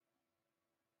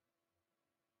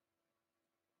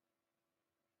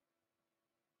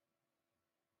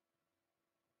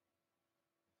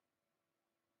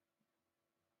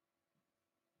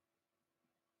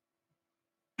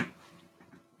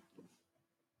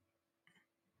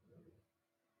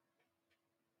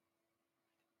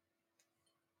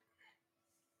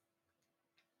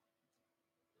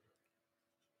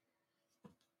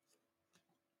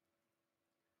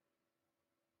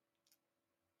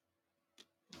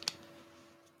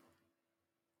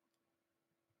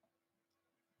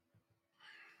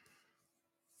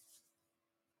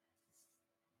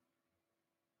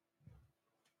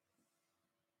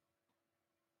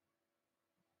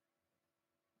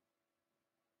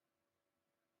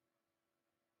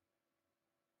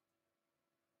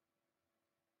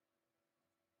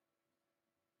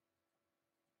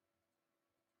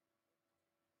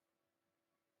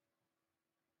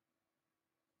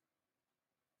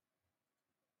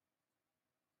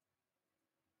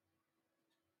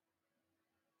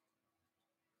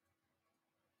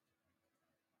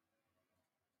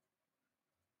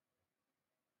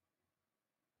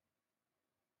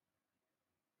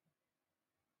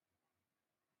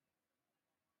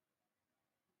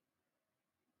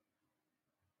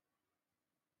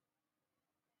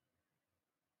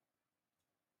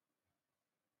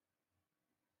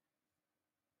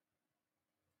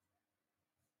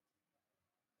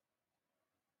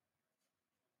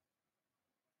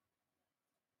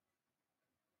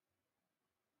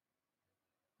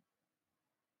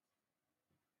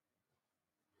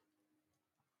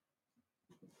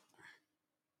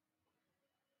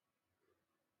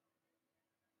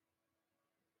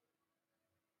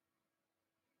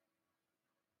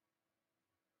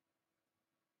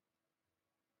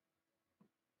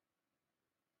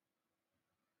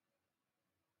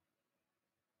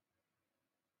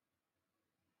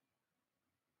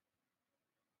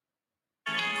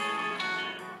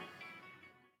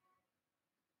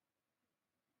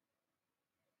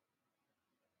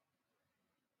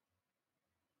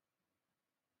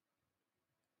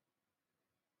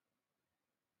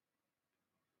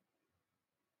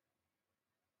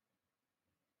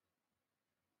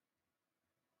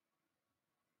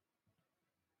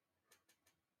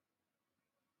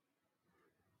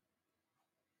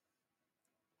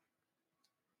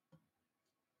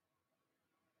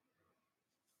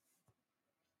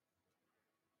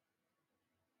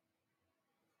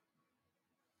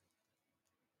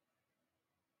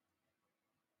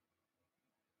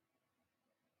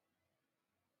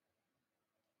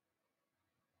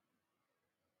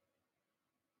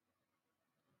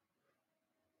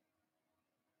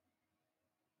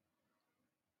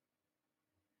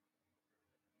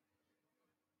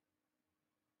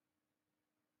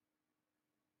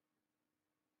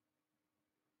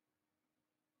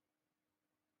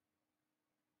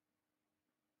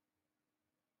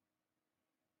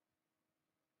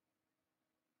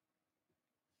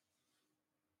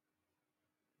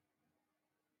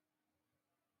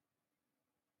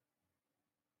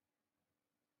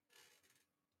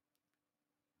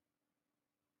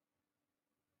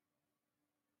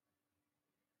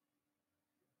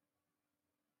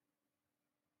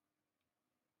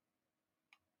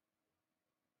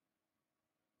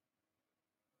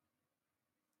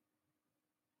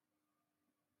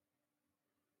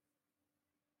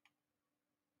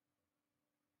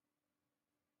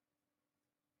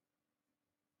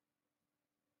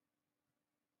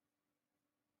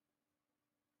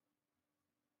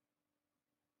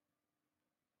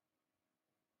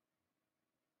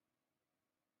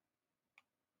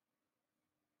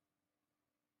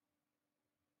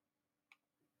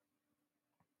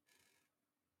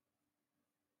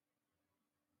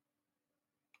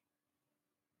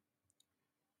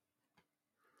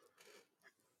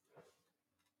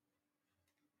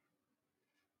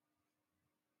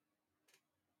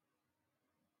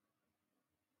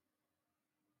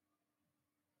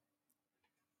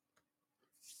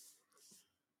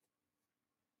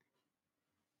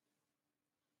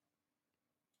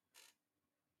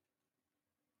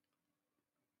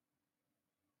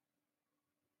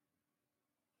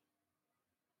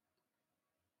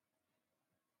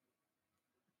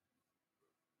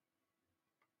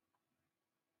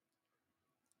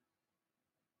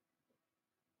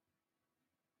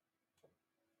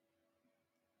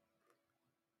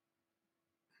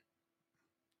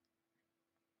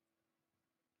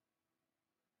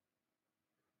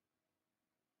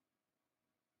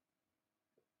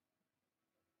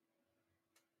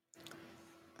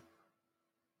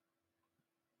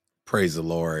Praise the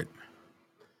Lord.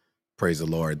 Praise the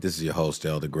Lord. This is your host,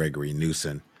 Elder Gregory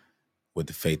Newsom, with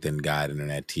the Faith in God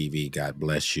Internet TV. God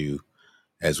bless you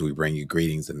as we bring you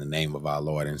greetings in the name of our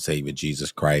Lord and Savior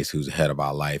Jesus Christ, who's the head of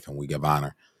our life. And we give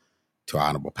honor to our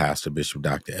Honorable Pastor Bishop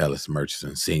Dr. Ellis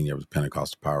Murchison, Sr. of the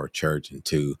Pentecostal Power Church, and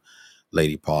to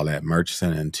Lady Paulette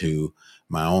Murchison, and to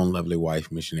my own lovely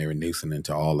wife, Missionary Newsom, and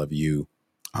to all of you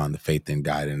on the Faith in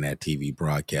God Internet TV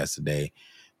broadcast today.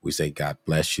 We say God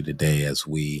bless you today as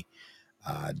we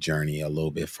journey a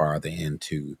little bit farther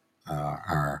into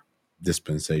our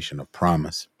dispensation of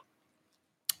promise.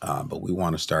 But we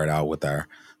want to start out with our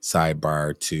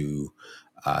sidebar to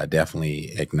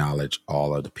definitely acknowledge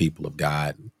all of the people of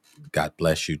God. God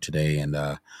bless you today, and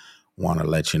want to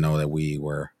let you know that we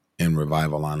were in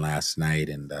revival on last night,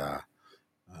 and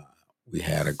we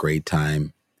had a great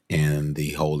time in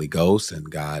the Holy Ghost, and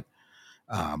God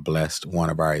blessed one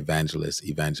of our evangelists,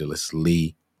 Evangelist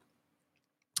Lee,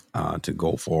 to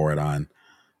go forward on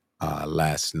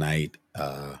last night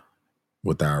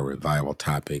with our revival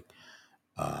topic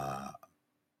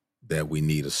that we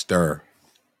need a stir.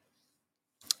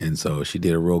 And so she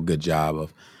did a real good job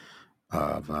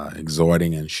of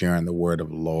exhorting and sharing the word of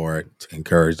the Lord to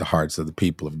encourage the hearts of the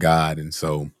people of God. And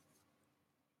so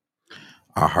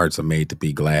our hearts are made to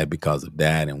be glad because of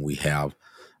that. And we have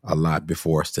a lot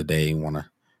before us today. We want to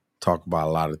talk about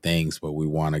a lot of things, but we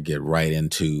want to get right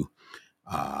into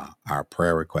our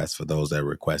prayer requests for those that are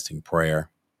requesting prayer,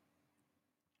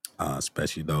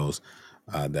 especially those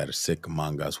that are sick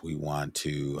among us. We want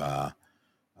to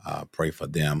pray for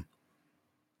them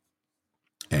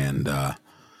and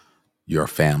your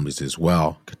families as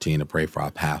well. Continue to pray for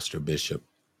our pastor, Bishop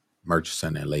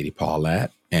Murchison, and Lady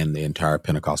Paulette, and the entire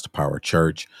Pentecostal Power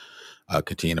Church.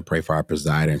 Continue to pray for our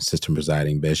presider and assistant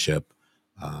presiding bishop,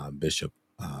 Bishop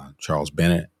Charles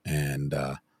Bennett and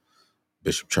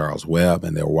Bishop Charles Webb,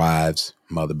 and their wives,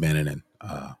 Mother Bennett and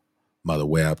Mother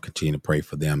Webb. Continue to pray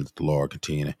for them, that the Lord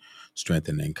continue to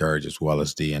strengthen and encourage, as well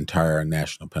as the entire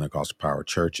National Pentecostal Power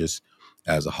Churches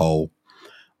as a whole.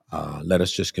 Let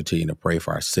us just continue to pray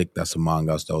for our sick that's among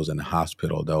us, those in the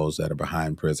hospital, those that are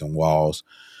behind prison walls,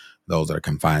 those that are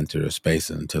confined to their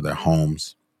spaces and to their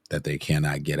homes, that they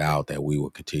cannot get out, that we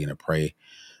will continue to pray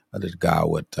that God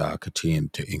would continue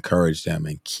to encourage them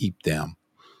and keep them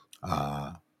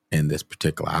in this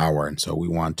particular hour. And so we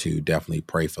want to definitely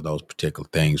pray for those particular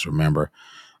things. Remember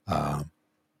to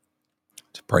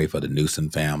pray for the Newsom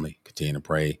family. Continue to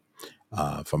pray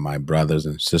for my brothers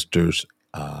and sisters,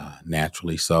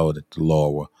 naturally so, that the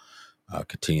Lord will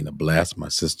continue to bless. My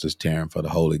sister's tearing for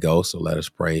the Holy Ghost, so let us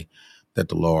pray that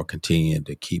the Lord continue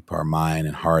to keep her mind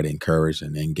and heart encouraged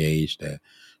and engaged, that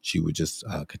she would just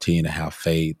continue to have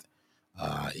faith.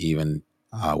 Even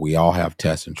we all have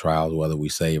tests and trials, whether we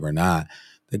save or not,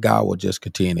 that God will just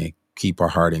continue to keep her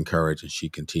heart encouraged, and she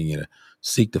continue to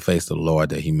seek the face of the Lord,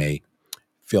 that he may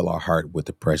fill our heart with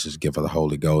the precious gift of the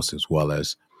Holy Ghost, as well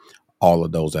as all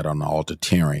of those that are on the altar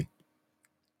tearing,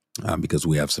 because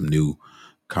we have some new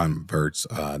converts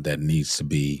that needs to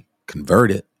be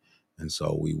converted. And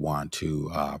so we want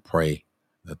to pray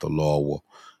that the Lord will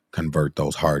convert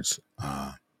those hearts,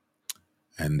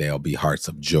 and they'll be hearts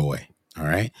of joy. All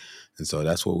right. And so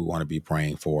that's what we want to be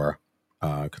praying for.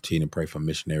 Continue to pray for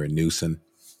Missionary Newsom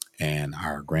and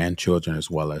our grandchildren, as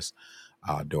well as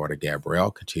our daughter Gabrielle.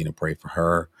 Continue to pray for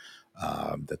her,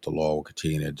 that the Lord will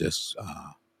continue to just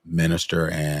minister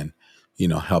and,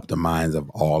 help the minds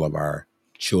of all of our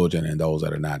children and those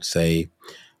that are not saved,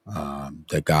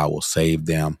 that God will save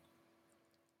them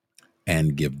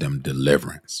and give them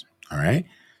deliverance. All right.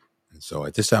 And so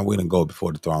at this time, we're going to go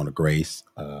before the throne of grace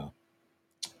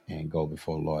and go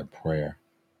before the Lord prayer.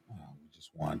 We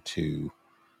just want to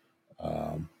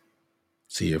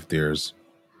see if there's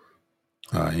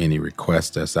any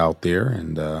request that's out there.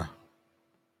 And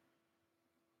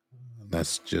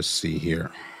let's just see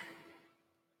here.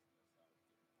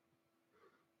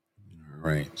 All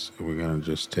right. So we're going to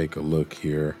just take a look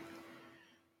here.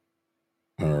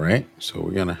 All right. So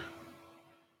we're going to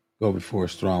go before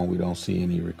his throne. We don't see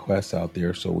any requests out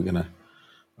there. So we're going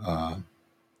to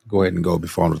go ahead and go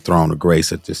before the throne of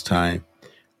grace at this time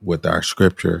with our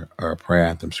scripture, our prayer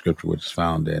anthem scripture, which is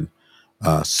found in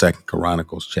 2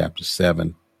 Chronicles chapter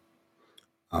 7,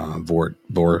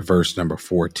 verse number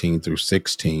 14 through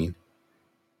 16.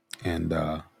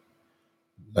 And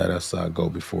let us go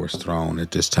before his throne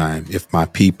at this time. If my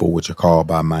people, which are called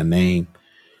by my name,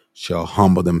 shall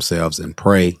humble themselves and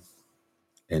pray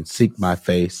and seek my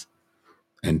face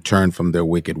and turn from their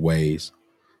wicked ways,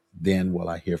 then will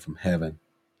I hear from heaven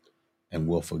and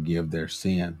will forgive their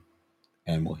sin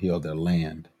and will heal their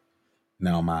land.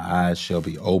 Now my eyes shall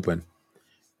be open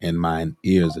and mine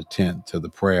ears attent to the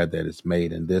prayer that is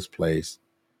made in this place.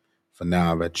 For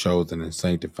now I have chosen and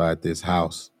sanctified this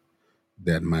house,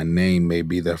 that my name may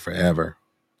be there forever,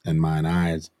 and mine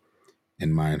eyes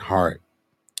and mine heart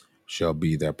shall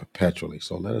be there perpetually.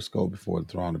 So let us go before the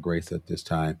throne of grace at this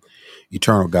time.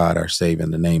 Eternal God, our Savior,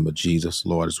 in the name of Jesus,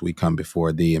 Lord, as we come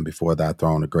before thee and before thy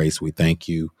throne of grace, we thank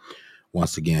you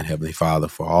once again, Heavenly Father,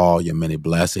 for all your many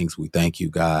blessings. We thank you,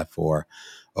 God, for,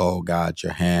 oh God,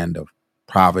 your hand of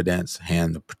providence,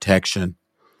 hand of protection.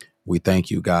 We thank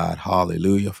you, God,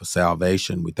 hallelujah, for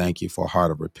salvation. We thank you for a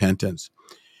heart of repentance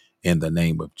in the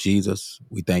name of Jesus.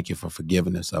 We thank you for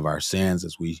forgiveness of our sins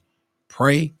as we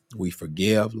pray. We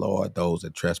forgive, Lord, those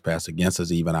that trespass against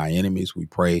us, even our enemies. We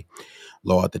pray,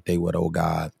 Lord, that they would, oh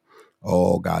God,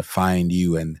 find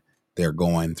you and they're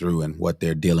going through and what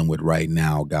they're dealing with right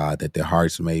now, God, that their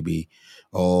hearts may be,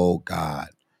 oh God,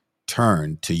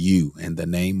 turn to you in the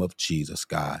name of Jesus,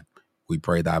 God. We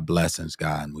pray thy blessings,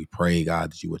 God, and we pray,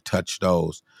 God, that you would touch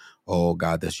those, oh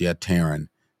God, that's yet tearing,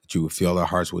 that you would fill their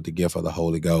hearts with the gift of the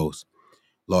Holy Ghost.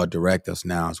 Lord, direct us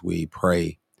now as we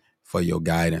pray for your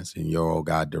guidance and your, oh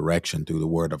God, direction through the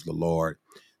word of the Lord.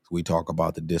 We talk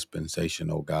about the dispensation,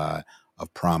 oh God,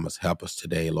 of promise. Help us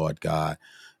today, Lord God,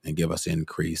 and give us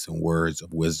increase in words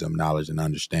of wisdom, knowledge, and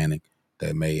understanding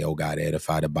that may, oh God,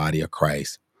 edify the body of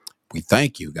Christ. We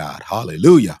thank you, God.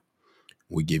 Hallelujah.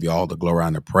 We give you all the glory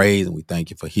and the praise, and we thank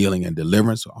you for healing and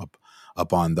deliverance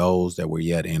upon those that we're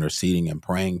yet interceding and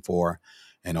praying for.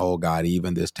 And oh God,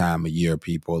 even this time of year,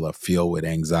 people are filled with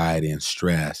anxiety and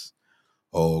stress.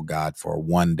 Oh God, for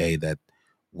one day that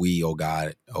we, oh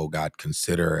God,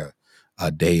 consider a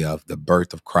day of the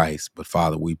birth of Christ. But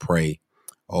Father, we pray,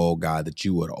 oh God, that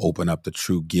you would open up the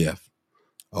true gift,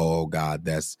 oh God,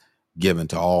 that's given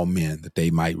to all men that they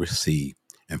might receive.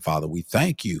 And Father, we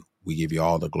thank you. We give you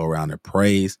all the glory and the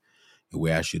praise. And we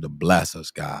ask you to bless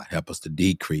us, God. Help us to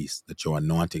decrease, that your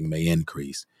anointing may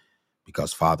increase.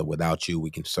 Because, Father, without you, we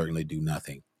can certainly do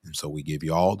nothing. And so we give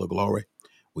you all the glory.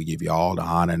 We give you all the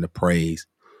honor and the praise.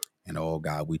 And, oh,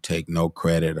 God, we take no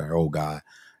credit or, oh, God,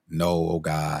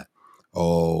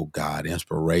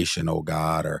 inspiration, oh,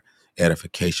 God, or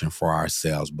edification for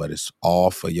ourselves, but it's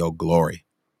all for your glory.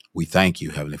 We thank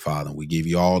you, Heavenly Father, and we give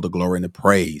you all the glory and the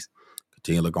praise.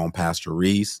 Continue to look on Pastor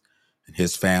Reese and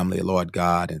his family, Lord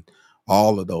God, and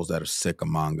all of those that are sick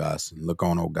among us. And look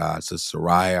on, oh God, Sister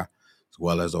Soraya, as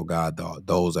well as, oh God,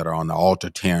 those that are on the altar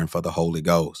tearing for the Holy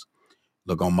Ghost.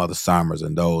 Look on Mother Summers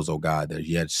and those, oh God, that are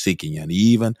yet seeking you. And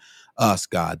even us,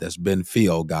 God, that's been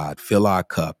filled, God, fill our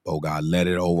cup, oh God, let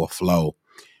it overflow.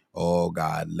 Oh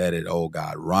God, let it, oh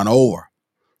God, run over,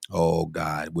 oh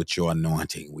God, with your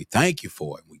anointing. We thank you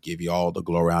for it. We give you all the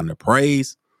glory and the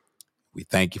praise. We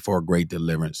thank you for a great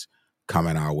deliverance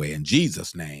coming our way. In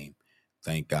Jesus' name,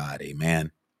 thank God.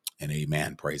 Amen and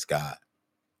amen. Praise God.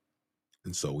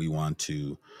 And so we want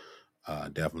to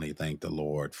definitely thank the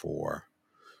Lord for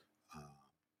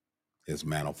his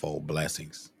manifold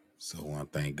blessings. So I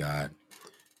want to thank God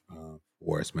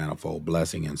for his manifold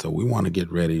blessing. And so we want to get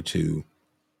ready to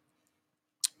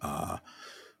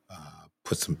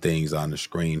put some things on the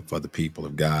screen for the people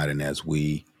of God. And as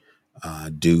we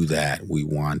do that, we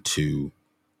want to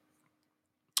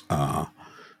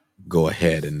go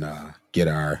ahead and get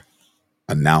our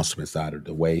announcements out of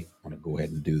the way. I want to go ahead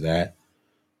and do that.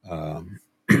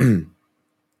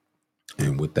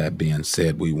 And with that being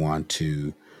said, we want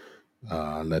to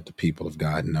let the people of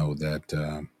God know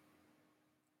that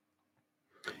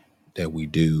we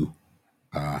do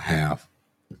have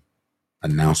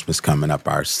announcements coming up.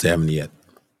 Our 70th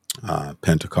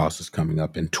Pentecost is coming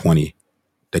up in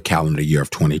the calendar year of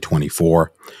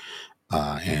 2024,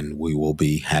 and we will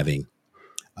be having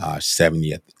our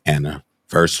 70th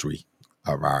anniversary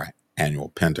of our annual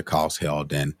Pentecost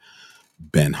held in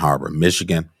Ben Harbor,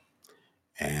 Michigan.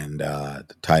 And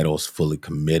the title is Fully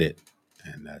Committed,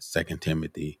 and 2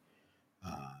 Timothy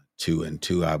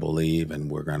 2:2, I believe.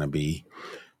 And we're going to be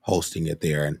hosting it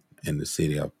there in the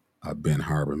city of Ben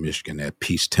Harbor, Michigan, at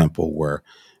Peace Temple, where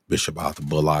Bishop Arthur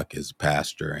Bullock is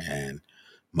pastor and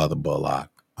Mother Bullock.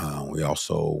 We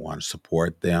also want to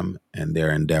support them in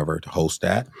their endeavor to host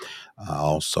that.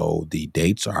 Also, the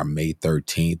dates are May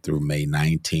 13th through May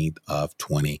 19th of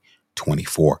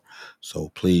 2024. So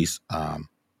please,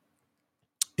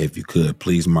 if you could,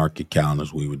 please mark your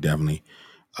calendars. We would definitely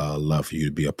love for you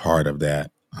to be a part of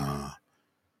that.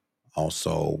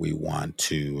 Also, we want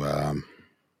to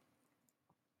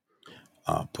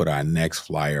put our next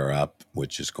flyer up,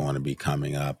 which is going to be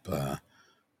coming up.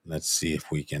 Let's see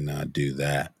if we can do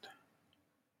that.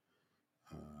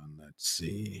 Let's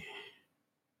see.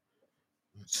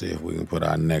 Let's see if we can put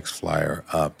our next flyer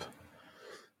up.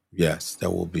 Yes, there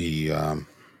will be a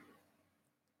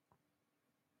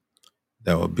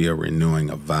renewing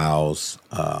of vows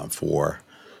for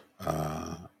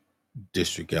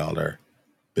District Elder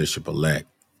Bishop-elect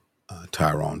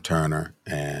Tyrone Turner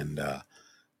and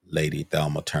Lady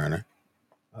Thelma Turner,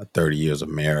 30 years of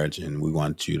marriage, and we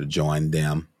want you to join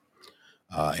them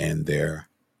in their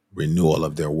renewal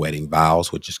of their wedding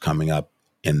vows, which is coming up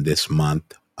in this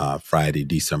month, Friday,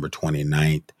 December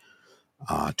 29th,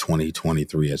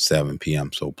 2023 at 7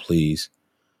 p.m. So please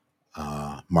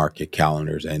mark your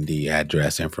calendars, and the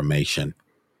address information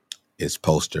is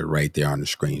posted right there on the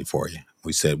screen for you.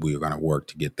 We said we were going to work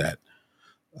to get that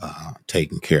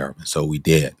taken care of, and so we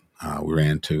did. We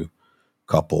ran into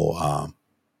a couple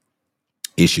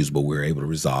issues, but we were able to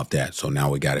resolve that. So now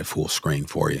we got it full screen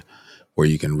for you where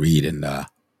you can read and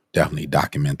definitely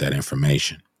document that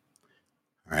information.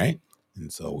 All right.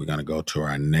 And so we're going to go to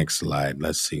our next slide.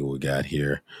 Let's see what we got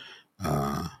here.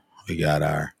 We got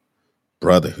our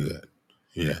brotherhood.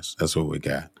 Yes, that's what we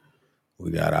got.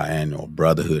 We got our annual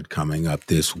brotherhood coming up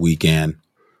this weekend.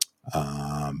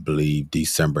 I believe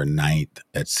December 9th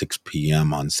at 6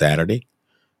 p.m. on Saturday,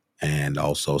 and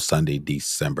also Sunday,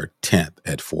 December 10th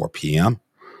at 4 p.m.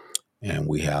 And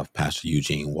we have Pastor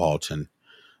Eugene Walton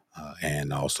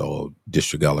and also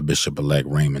District Elder Bishop-elect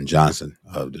Raymond Johnson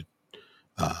of the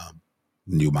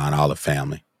New Mount Olive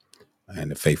family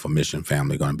and the Faithful Mission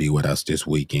family going to be with us this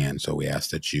weekend. So we ask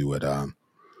that you would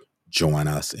join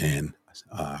us in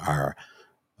our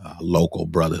local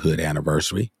brotherhood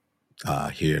anniversary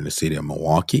here in the city of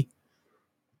Milwaukee.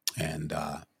 And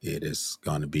it is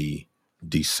going to be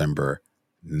December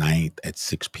 9th at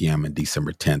 6 p.m. and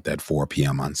December 10th at 4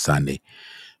 p.m. on Sunday,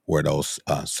 where those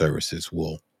services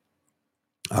will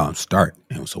start.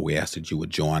 And so we ask that you would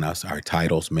join us. Our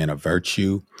titles, Men of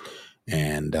Virtue,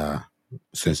 and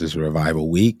since it's Revival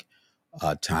Week,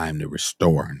 Time to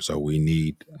Restore. And so we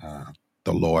need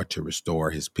the Lord to restore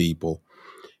his people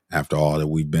after all that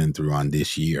we've been through on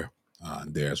this year.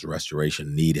 There's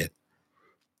restoration needed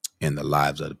in the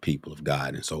lives of the people of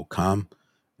God. And so come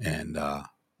and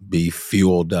be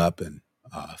fueled up and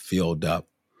filled up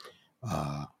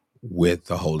with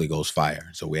the Holy Ghost fire.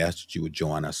 So we ask that you would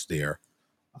join us there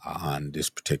on this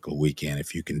particular weekend.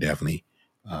 If you can definitely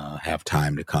have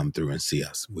time to come through and see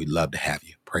us, we'd love to have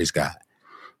you. Praise God.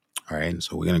 All right. And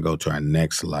so we're going to go to our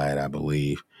next slide, I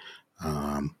believe.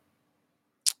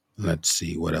 Let's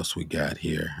see what else we got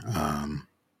here.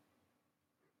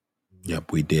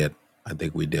 Yep, we did. I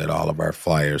think we did all of our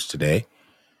flyers today.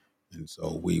 And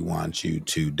so we want you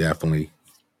to definitely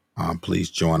please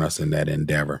join us in that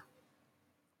endeavor.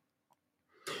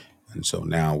 And so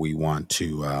now we want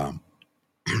to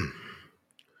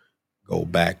go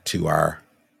back to our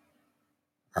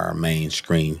main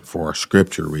screen for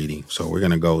scripture reading. So we're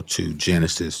going to go to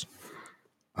Genesis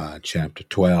chapter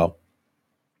 12.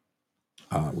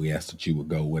 We ask that you would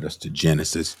go with us to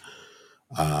Genesis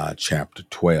chapter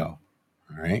 12.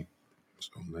 All right.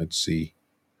 So let's see.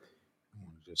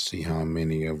 Just see how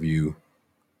many of you.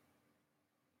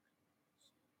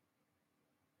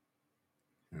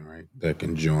 All right. That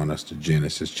can join us to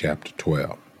Genesis chapter 12.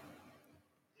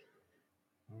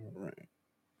 All right.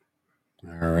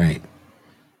 All right.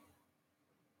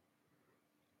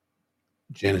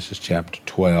 Genesis chapter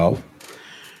 12.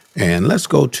 And let's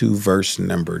go to verse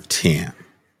number 10.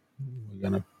 We're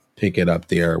going to pick it up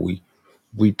there. We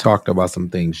talked about some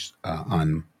things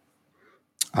on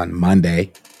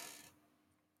Monday,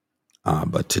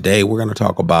 but today we're going to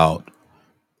talk about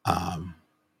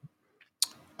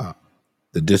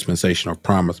the dispensation of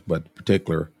promise, but the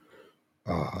particular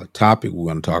topic we're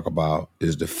going to talk about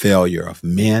is the failure of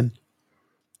men,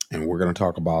 and we're going to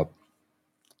talk about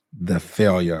the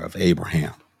failure of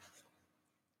Abraham.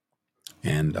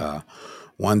 And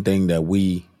one thing that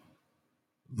we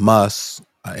must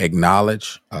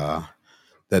acknowledge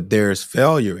that there is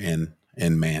failure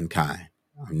in mankind.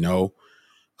 I know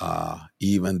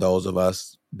even those of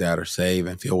us that are saved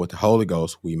and filled with the Holy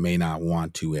Ghost, we may not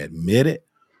want to admit it,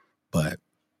 but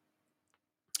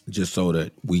just so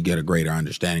that we get a greater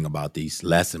understanding about these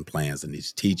lesson plans and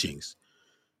these teachings,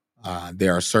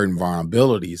 there are certain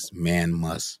vulnerabilities man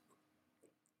must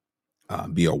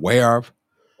be aware of,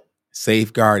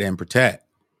 safeguard, and protect.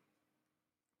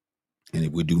 And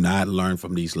if we do not learn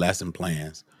from these lesson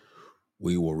plans,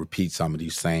 we will repeat some of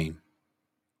these same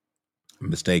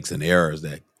mistakes and errors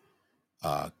that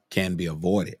can be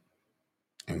avoided.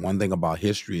 And one thing about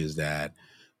history is that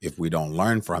if we don't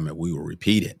learn from it, we will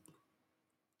repeat it.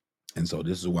 And so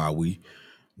this is why we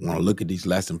want to look at these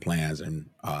lesson plans and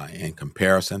in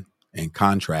comparison and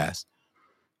contrast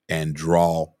and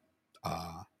draw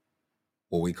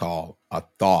what we call a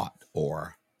thought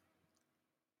or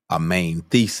a main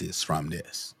thesis from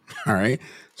this. All right.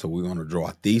 So we're going to draw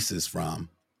a thesis from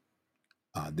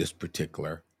this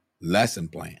particular lesson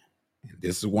plan. And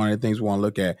this is one of the things we want to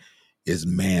look at is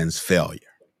man's failure.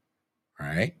 All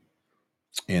right.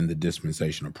 In the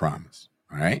dispensation of promise.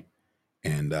 All right.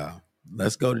 And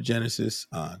let's go to Genesis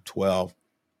 12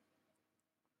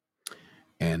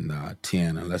 and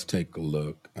 10. And let's take a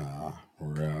look. We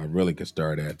really could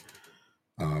start at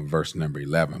verse number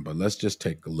 11, but let's just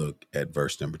take a look at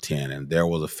verse number 10. And there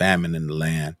was a famine in the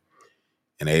land,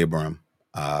 and Abram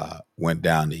went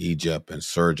down to Egypt and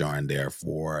sojourned there,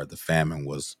 for the famine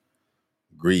was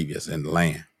grievous in the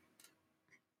land.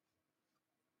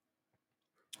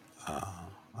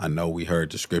 I know we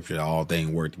heard the scripture that all things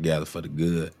work together for the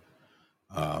good,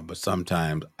 but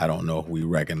sometimes I don't know if we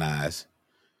recognize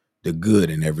the good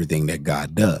in everything that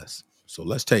God does. So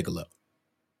let's take a look.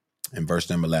 In verse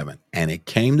number 11, and it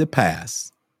came to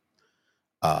pass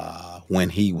when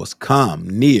he was come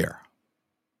near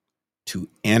to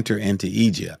enter into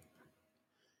Egypt,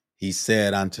 he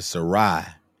said unto Sarai,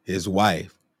 his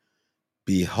wife,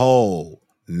 behold,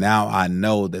 now I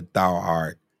know that thou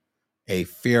art a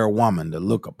fair woman to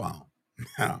look upon.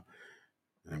 Now,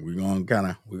 and we're gonna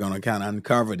kind of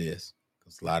uncover this,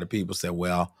 because a lot of people say,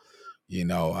 well,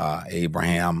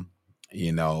 Abraham,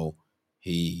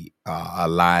 he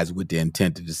lies with the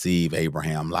intent to deceive.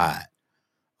 Abraham lied.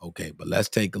 Okay, but let's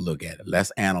take a look at it.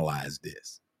 Let's analyze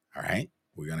this. All right,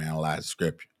 we're gonna analyze the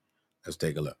scripture. Let's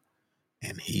take a look.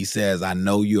 And he says, I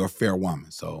know you're a fair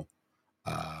woman. So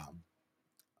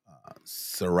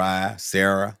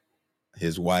Sarah,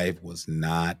 his wife, was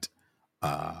not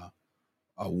a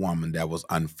woman that was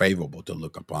unfavorable to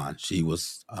look upon. She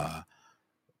was,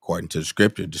 according to the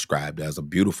scripture, described as a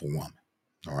beautiful woman.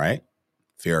 All right.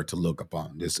 Fair to look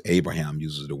upon. This Abraham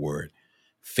uses the word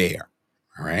fair.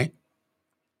 All right.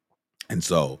 And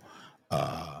so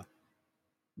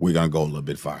we're going to go a little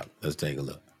bit farther. Let's take a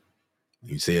look.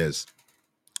 He says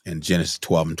in Genesis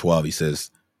 12 and 12, he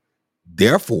says,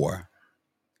 therefore,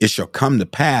 it shall come to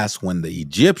pass when the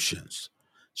Egyptians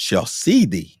shall see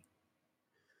thee.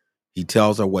 He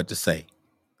tells her what to say.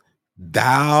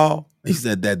 He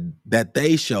said that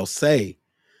they shall say,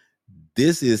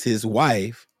 this is his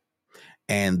wife,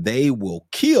 and they will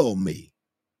kill me,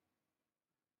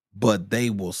 but they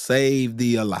will save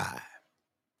thee alive.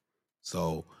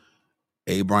 So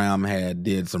Abraham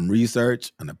did some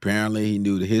research, and apparently he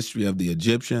knew the history of the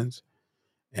Egyptians.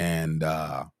 And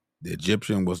the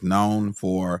Egyptian was known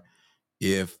for,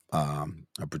 if a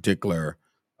particular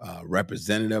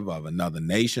representative of another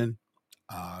nation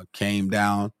came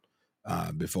down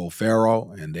before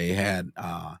Pharaoh, and they had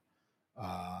a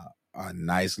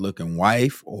nice looking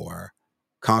wife or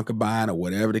concubine or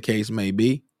whatever the case may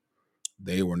be,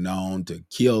 they were known to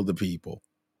kill the people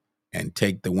and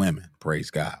take the women. Praise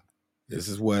God. This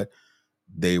is what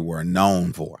they were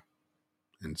known for.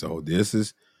 And so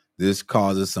this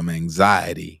causes some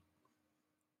anxiety.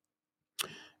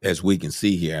 As we can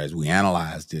see here, as we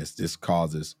analyze this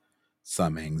causes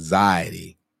some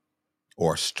anxiety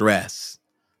or stress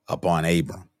upon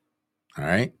Abram. All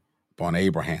right. Upon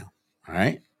Abraham. All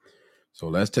right. So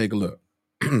let's take a look.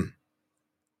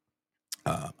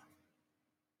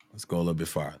 Let's go a little bit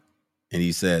farther. And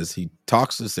he says, he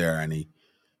talks to Sarah and he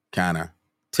kind of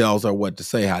tells her what to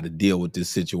say, how to deal with this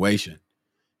situation.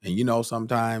 And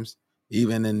sometimes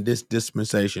even in this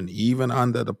dispensation, even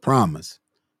under the promise,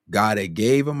 God had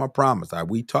gave him a promise.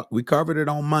 We covered it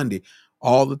on Monday,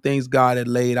 all the things God had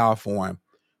laid out for him.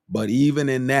 But even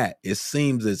in that, it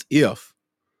seems as if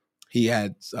he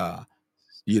had,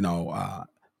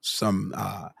 some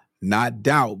not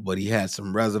doubt, but he had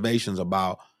some reservations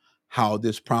about how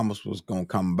this promise was going to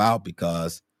come about,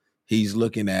 because he's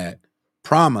looking at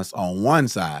promise on one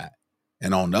side,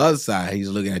 and on the other side, he's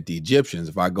looking at the Egyptians.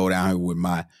 If I go down here with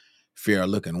my fair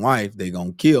looking wife, they're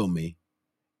going to kill me,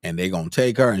 and they're going to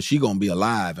take her, and she's going to be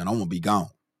alive, and I'm going to be gone.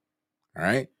 All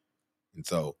right. And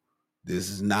so this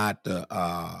is not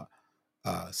to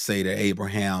say that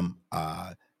Abraham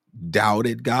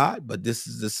doubted God, but this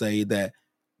is to say that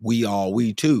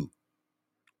we too,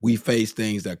 we face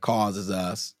things that causes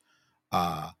us,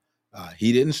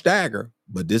 he didn't stagger,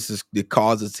 but it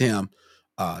causes him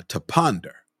to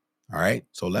ponder. All right.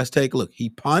 So let's take a look. He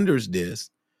ponders this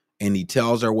and he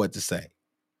tells her what to say.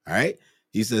 All right.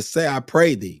 He says, say, I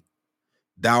pray thee,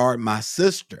 thou art my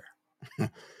sister,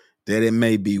 that it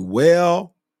may be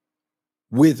well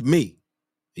with me.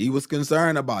 He was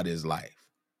concerned about his life.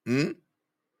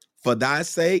 For thy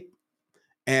sake,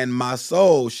 and my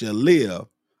soul shall live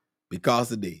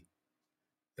because of thee.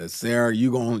 Sarah,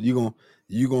 you're gonna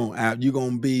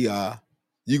be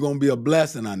a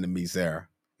blessing unto me, Sarah.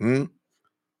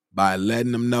 by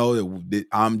letting them know that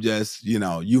I'm just,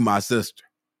 you my sister.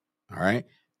 All right.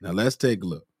 Now let's take a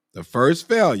look. The first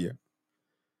failure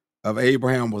of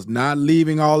Abraham was not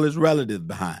leaving all his relatives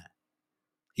behind.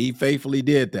 He faithfully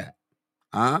did that.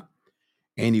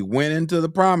 And he went into the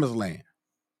promised land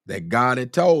that God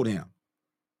had told him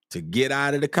to get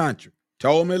out of the country.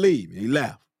 Told him to leave, and he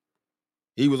left.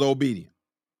 He was obedient.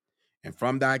 And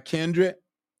from thy kindred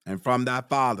and from thy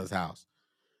father's house.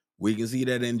 We can see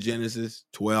that in Genesis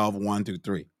 12,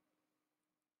 1-3.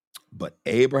 But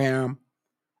Abraham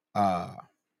uh,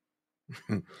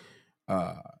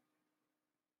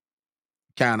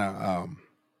 kind of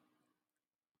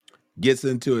gets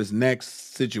into his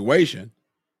next situation.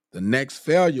 The next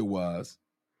failure was,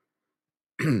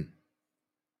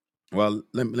 well,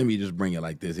 let me just bring it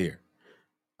like this here.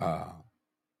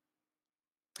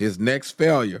 His next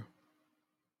failure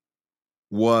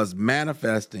was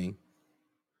manifesting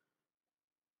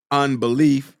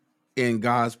unbelief in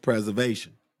God's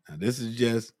preservation. Now, this is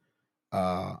just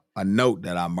a note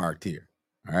that I marked here.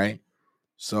 All right.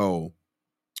 So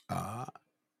a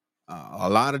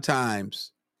lot of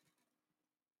times,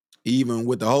 even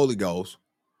with the Holy Ghost,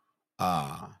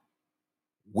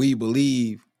 we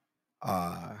believe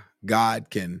God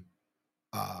can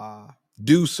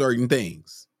do certain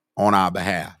things on our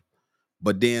behalf.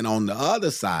 But then on the other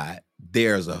side,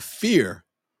 there's a fear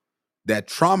that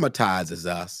traumatizes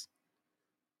us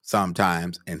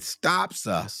sometimes and stops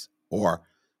us or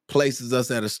places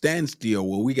us at a standstill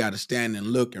where we got to stand and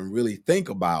look and really think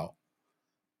about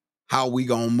how we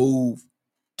gonna move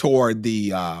toward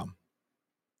the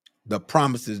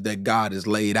promises that God has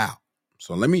laid out.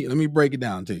 So let me break it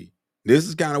down to you. This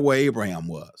is kind of where Abraham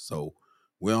was. So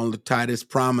we're going to tie this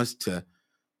promise to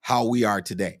how we are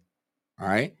today. All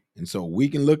right. And so we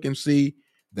can look and see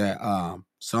that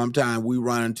sometimes we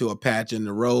run into a patch in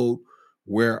the road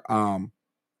where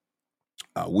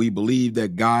we believe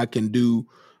that God can do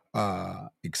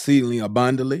exceedingly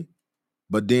abundantly.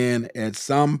 But then at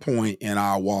some point in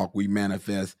our walk, we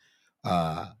manifest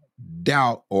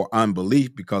doubt or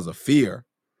unbelief because of fear.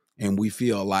 And we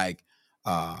feel like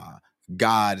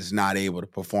God is not able to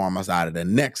perform us out of the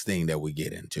next thing that we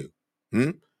get into.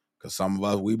 Because some of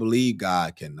us, we believe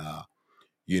God can,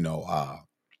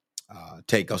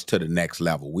 take us to the next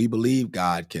level. We believe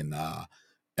God can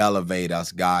elevate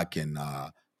us. God can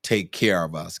take care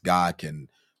of us. God can,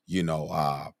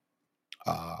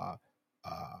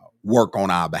 work on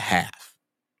our behalf.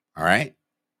 All right.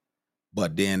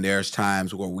 But then there's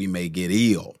times where we may get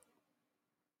ill,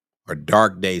 or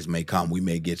dark days may come. We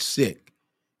may get sick,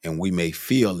 and we may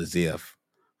feel as if,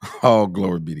 oh,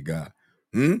 glory be to God,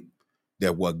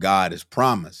 that what God has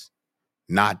promised,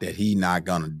 not that He not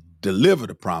gonna deliver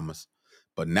the promise,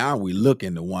 but now we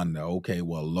looking to wonder, okay,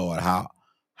 well, Lord, how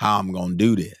I'm gonna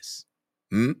do this?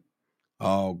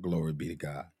 Oh, glory be to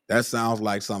God. That sounds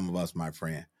like some of us, my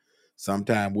friend.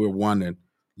 Sometimes we're wondering,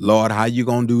 Lord, how you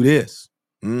gonna do this?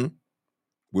 With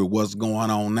what's going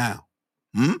on now?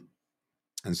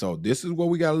 And so this is what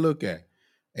we got to look at.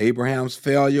 Abraham's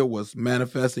failure was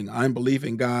manifesting unbelief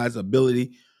in God's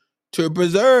ability to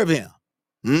preserve him.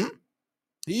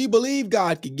 He believed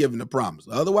God could give him the promise.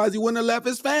 Otherwise, he wouldn't have left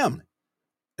his family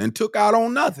and took out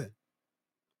on nothing.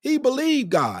 He believed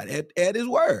God at his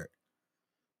word.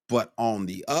 But on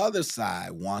the other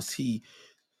side, once he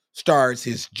starts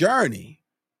his journey,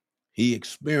 he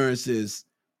experiences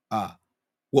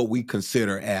what we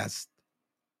consider as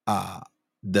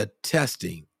the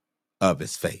testing of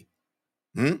his faith.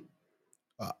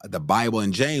 The Bible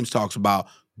in James talks about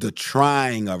the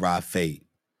trying of our faith.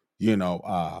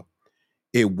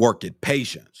 It worketh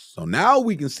patience. So now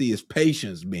we can see his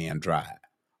patience being tried.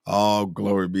 Oh,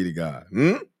 glory be to God.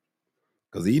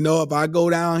 Because if I go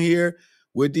down here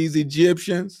with these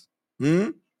Egyptians,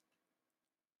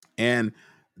 and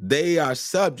they are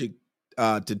subject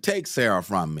to take Sarah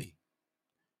from me,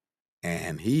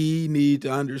 and he need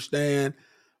to understand,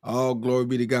 oh, glory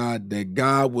be to God, that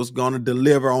God was going to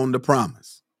deliver on the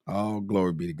promise. Oh,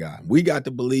 glory be to God. We got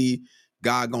to believe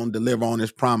God going to deliver on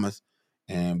his promise,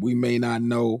 and we may not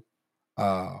know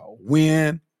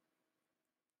when,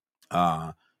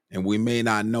 and we may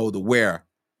not know the where,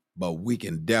 but we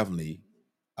can definitely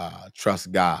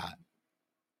trust God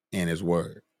in his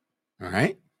word. All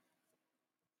right.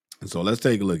 And so let's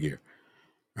take a look here.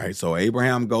 All right. So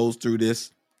Abraham goes through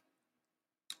this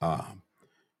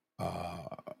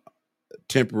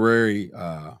temporary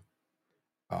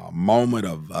moment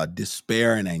of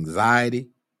despair and anxiety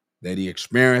that he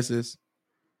experiences.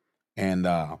 And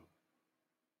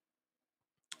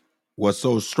what's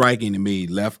so striking to me,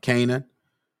 left Canaan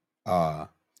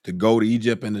to go to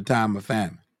Egypt in the time of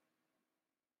famine.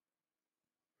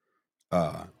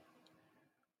 uh,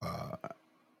 uh,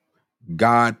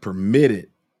 God permitted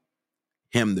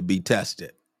him to be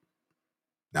tested.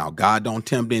 Now, God don't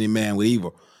tempt any man with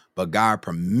evil, but God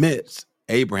permits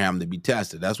Abraham to be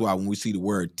tested. That's why when we see the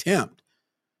word tempt,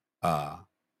 I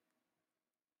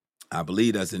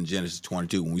believe that's in Genesis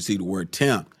 22. When we see the word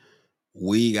tempt,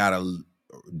 we got to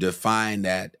define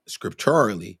that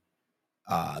scripturally.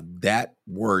 That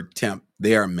word tempt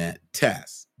there meant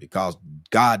test, because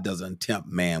God doesn't tempt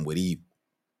man with evil.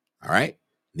 All right?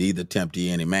 Neither tempt he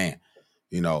any man,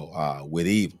 with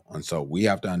evil. And so we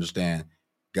have to understand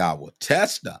God will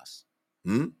test us.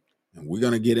 And we're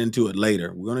going to get into it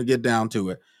later. We're going to get down to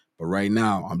it. But right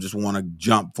now, I just want to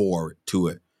jump forward to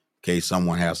it in case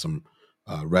someone has some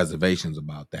reservations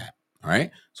about that. All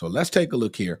right? So let's take a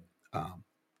look here.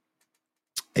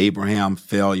 Abraham's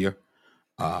failure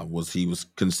he was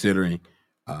considering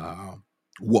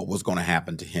what was going to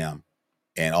happen to him.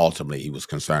 And ultimately, he was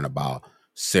concerned about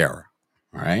Sarah.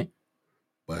 All right?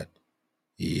 But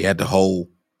he had to hold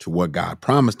to what God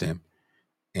promised him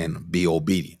and be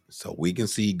obedient. So we can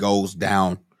see he goes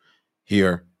down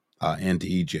here into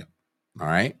Egypt. All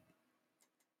right.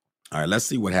 Let's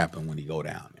see what happened when he go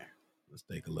down there. Let's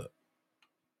take a look.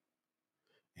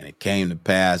 And it came to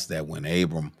pass that when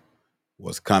Abram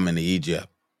was coming to Egypt,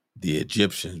 the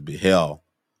Egyptians beheld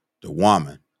the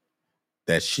woman,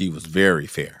 that she was very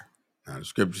fair. Now the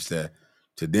scripture said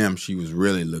to them she was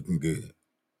really looking good.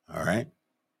 All right.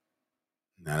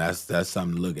 Now that's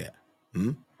something to look at.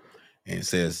 And it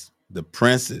says the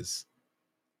princes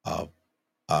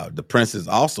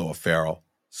also of Pharaoh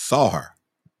saw her.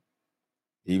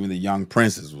 Even the young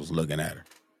princes was looking at her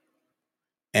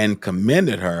and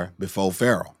commended her before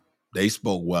Pharaoh. They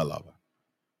spoke well of her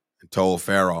and told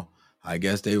Pharaoh. I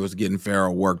guess they was getting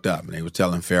Pharaoh worked up, and they were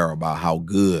telling Pharaoh about how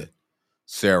good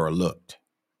Sarah looked.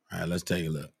 All right, let's take a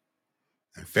look.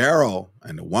 And Pharaoh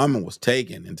and the woman was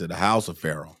taken into the house of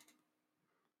Pharaoh.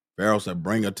 Pharaoh said,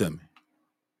 "Bring her to me."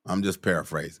 I'm just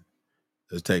paraphrasing.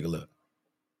 Let's take a look.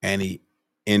 And he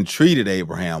entreated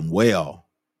Abraham well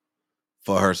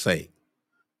for her sake.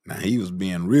 Now, he was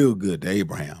being real good to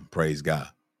Abraham, praise God.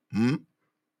 And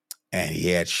he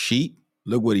had sheep.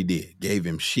 Look what he did. Gave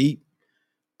him sheep,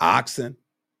 oxen,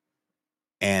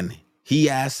 and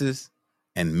he-asses,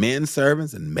 and men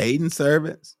servants and maiden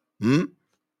servants. He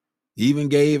even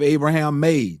gave Abraham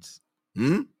maids.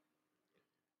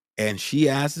 And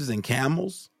she-asses and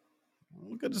camels.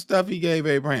 Look at the stuff he gave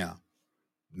Abraham.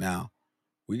 Now,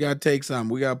 we got to take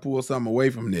something. We got to pull something away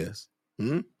from this.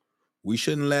 We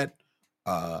shouldn't let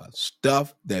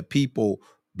stuff that people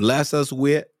bless us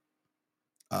with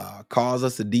cause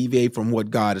us to deviate from what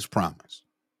God has promised.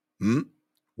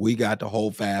 We got to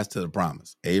hold fast to the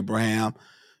promise. Abraham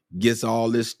gets all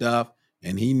this stuff,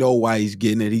 and he know why he's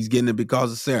getting it. He's getting it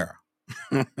because of Sarah.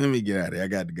 Let me get out of here. I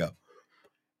got to go.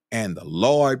 And the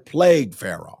Lord plagued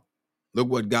Pharaoh. Look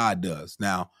what God does.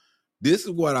 Now, this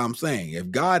is what I'm saying.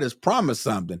 If God has promised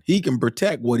something, he can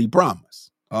protect what he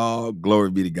promised. Oh,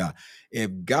 glory be to God. If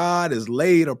God has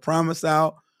laid a promise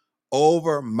out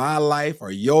over my life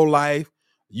or your life,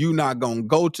 you're not going to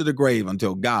go to the grave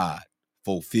until God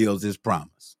fulfills his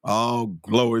promise. Oh,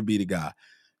 glory be to God.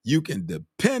 You can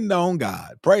depend on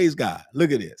God. Praise God.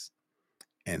 Look at this.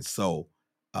 And so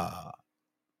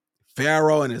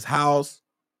Pharaoh and his house,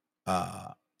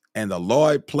 and the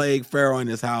Lord plagued Pharaoh and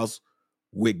his house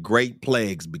with great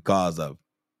plagues because of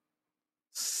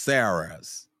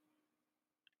Sarah's,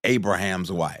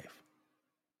 Abraham's wife.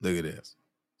 Look at this.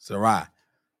 Sarai,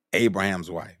 Abraham's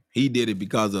wife. He did it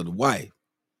because of the wife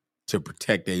to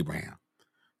protect Abraham.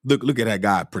 Look at how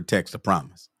God protects the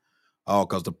promise. Oh,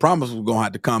 because the promise was going to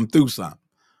have to come through something.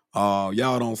 Oh,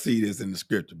 y'all don't see this in the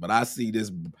scripture, but I see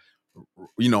this,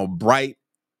 bright,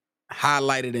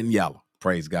 highlighted in yellow.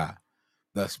 Praise God.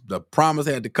 The promise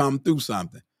had to come through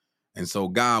something. And so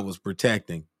God was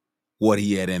protecting what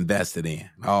he had invested in.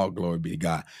 Oh, glory be to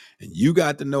God. And you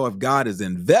got to know if God has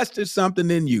invested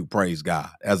something in you, praise God,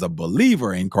 as a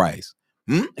believer in Christ,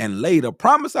 and laid a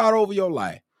promise out over your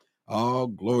life. Oh,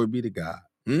 glory be to God.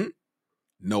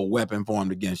 No weapon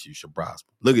formed against you shall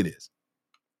prosper. Look at this.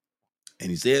 And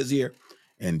he says here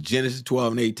in Genesis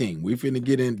 12:18, we finna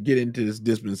get into this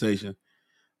dispensation,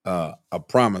 a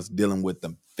promise dealing with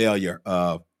the failure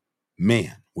of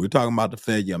men. We're talking about the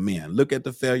failure of men. Look at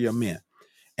the failure of men.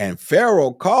 And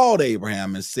Pharaoh called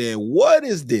Abraham and said, "What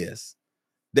is this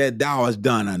that thou hast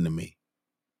done unto me?"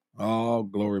 Oh,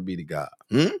 glory be to God.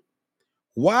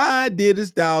 Why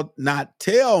didst thou not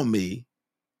tell me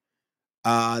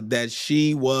that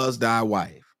she was thy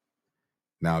wife?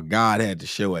 Now God had to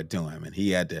show it to him, and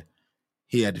he had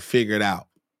to figure it out.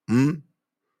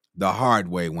 the hard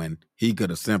way when he could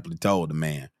have simply told the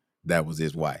man that was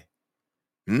his wife.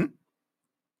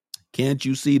 Can't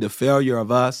you see the failure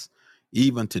of us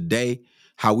even today,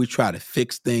 how we try to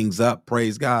fix things up?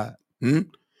 Praise God.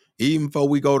 Even before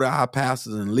we go to our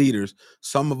pastors and leaders,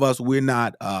 some of us, we're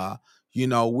not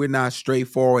we're not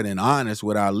straightforward and honest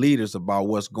with our leaders about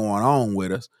what's going on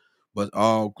with us. But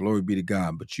glory be to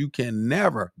God. But you can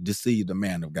never deceive the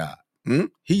man of God.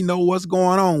 He know what's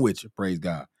going on with you. Praise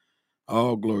God.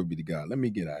 Oh, glory be to God. Let me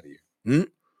get out of here.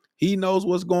 He knows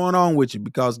what's going on with you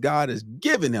because God has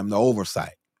given him the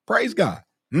oversight. Praise God.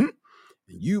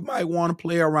 You might want to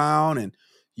play around and,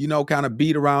 kind of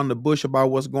beat around the bush about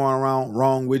what's going around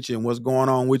wrong with you and what's going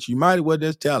on with you. You might as well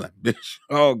just tell him.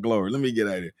 Oh, glory. Let me get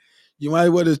out of here. You might as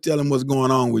well just tell him what's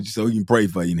going on with you so he can pray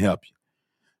for you and help you.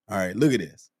 All right, look at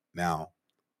this. Now,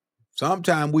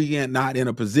 sometimes we get not in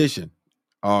a position,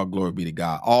 all glory be to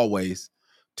God, always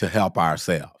to help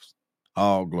ourselves.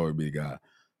 All glory be to God.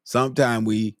 Sometimes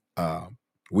we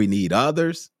need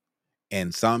others,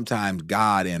 and sometimes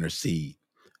God intercedes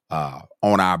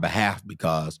on our behalf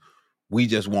because we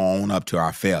just won't own up to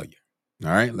our failure.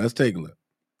 All right, let's take a look.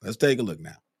 Let's take a look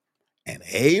now. And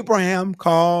Abraham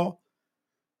called,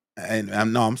 Genesis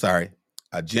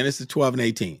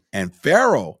 12:18. And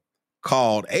Pharaoh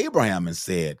called Abraham and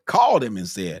called him and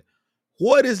said,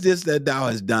 what is this that thou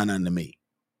hast done unto me?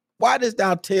 Why didst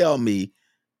thou tell me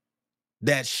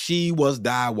that she was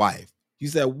thy wife? He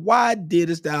said, why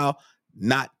didst thou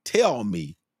not tell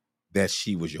me that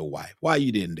she was your wife? Why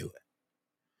you didn't do it?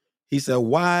 He said,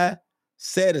 why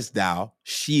saidst thou,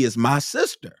 she is my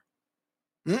sister?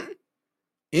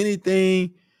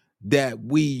 Anything that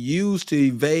we use to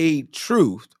evade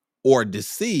truth or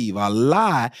deceive, a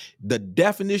lie, the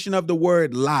definition of the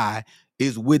word lie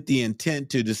is with the intent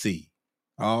to deceive.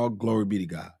 Oh, glory be to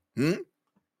God.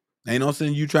 Ain't no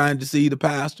sense you trying to deceive the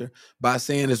pastor by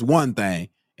saying it's one thing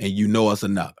and you know it's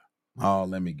another. Oh,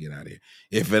 let me get out of here.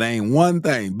 If it ain't one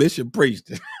thing, Bishop preached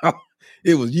it.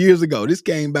 It was years ago. This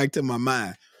came back to my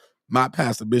mind. My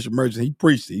pastor, Bishop Merchant, he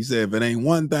preached it. He said, if it ain't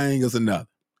one thing, it's another.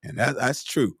 And that's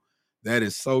true. That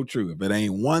is so true. If it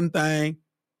ain't one thing,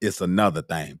 it's another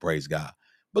thing. Praise God.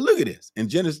 But look at this. In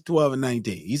Genesis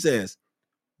 12:19, he says,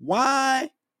 why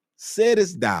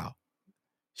saidest thou,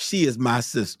 she is my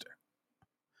sister?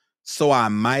 So I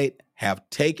might have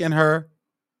taken her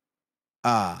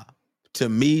to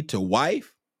me to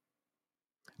wife.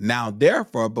 Now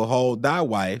therefore, behold thy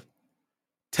wife,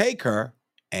 take her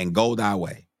and go thy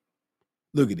way.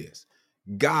 Look at this.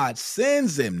 God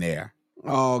sends him there.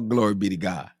 Oh, glory be to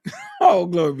God. Oh,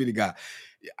 glory be to God.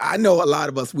 I know a lot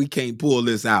of us, we can't pull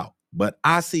this out, but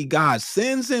I see God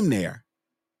sends him there,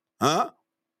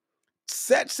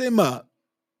 sets him up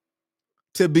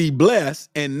to be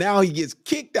blessed, and now he gets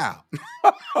kicked out.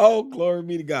 Oh, glory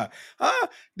be to God.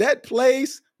 That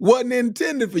place wasn't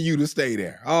intended for you to stay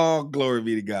there. Oh, glory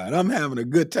be to God. I'm having a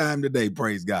good time today,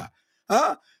 praise God.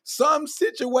 Some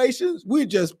situations we're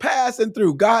just passing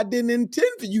through. God didn't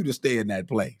intend for you to stay in that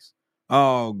place.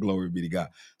 Oh, glory be to God.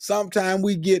 Sometimes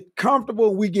we get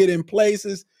comfortable, we get in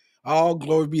places, oh,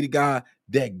 glory be to God,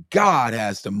 that God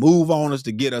has to move on us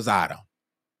to get us out of.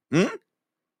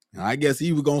 I guess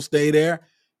he was going to stay there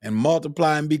and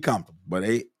multiply and be comfortable. But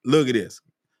hey, look at this.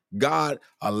 God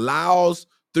allows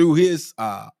through his,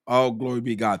 oh, glory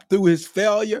be to God, through his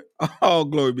failure, oh,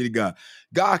 glory be to God.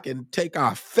 God can take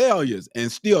our failures and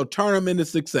still turn them into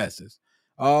successes.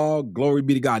 Oh, glory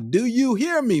be to God. Do you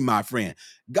hear me, my friend?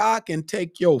 God can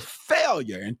take your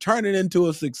failure and turn it into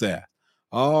a success.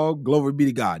 Oh, glory be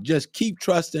to God. Just keep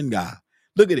trusting God.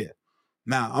 Look at it.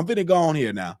 Now, I'm going to go on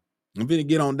here now. I'm going to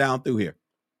get on down through here.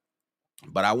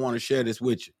 But I want to share this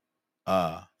with you.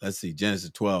 Let's see,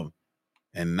 Genesis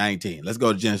 12:19. Let's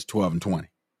go to Genesis 12:20.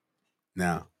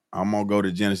 Now, I'm gonna go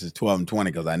to Genesis 12:20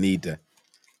 because I need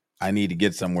to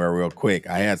get somewhere real quick.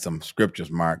 I had some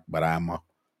scriptures marked, but I'm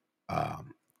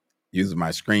using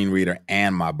my screen reader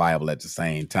and my Bible at the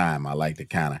same time. I like to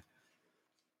kind of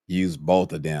use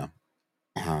both of them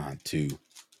to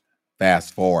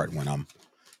fast forward when I'm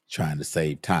trying to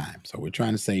save time. So we're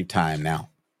trying to save time now.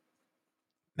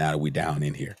 Now that we're down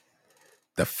in here,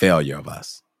 the failure of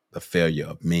us, the failure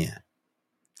of men.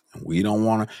 We don't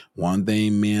want to, one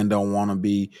thing men don't want to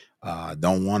be,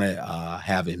 don't want to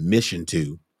have admission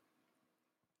to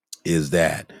is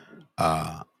that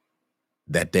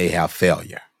they have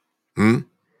failure, and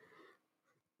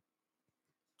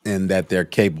that they're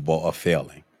capable of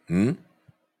failing. And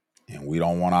we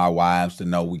don't want our wives to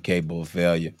know we're capable of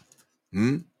failure.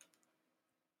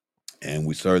 And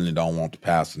we certainly don't want the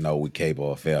pastor to know we're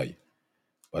capable of failure.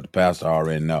 But the pastor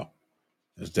already know.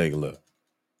 Let's take a look.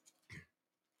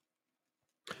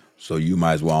 So you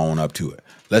might as well own up to it.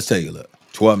 Let's take a look.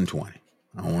 12 and 20.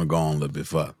 I want to go on a little bit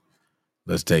further.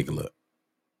 Let's take a look.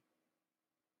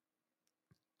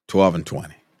 12 and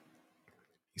 20.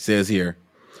 He says here,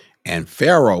 and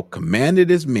Pharaoh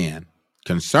commanded his men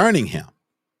concerning him.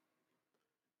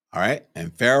 All right.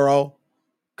 And Pharaoh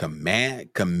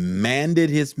commanded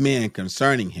his men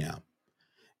concerning him.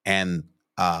 And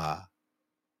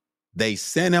they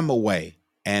sent him away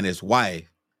and his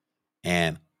wife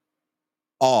and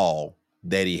all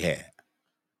that he had.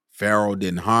 Pharaoh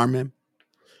didn't harm him.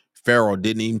 Pharaoh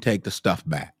didn't even take the stuff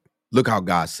back. Look how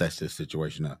God sets this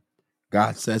situation up.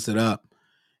 God sets it up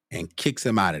and kicks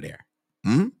him out of there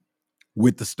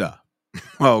with the stuff.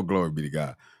 Oh, glory be to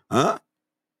God. Huh?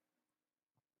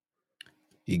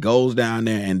 He goes down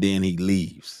there and then he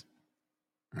leaves.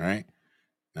 All right.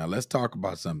 Now let's talk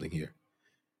about something here.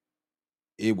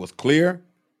 It was clear.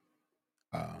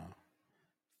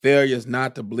 Failures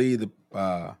not to believe the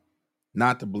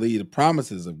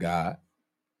promises of God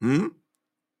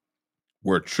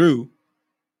were true.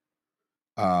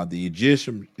 The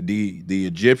Egyptians.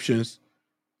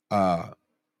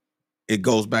 It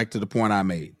goes back to the point I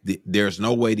made. There's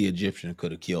no way the Egyptian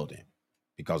could have killed him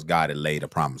because God had laid a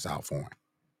promise out for him.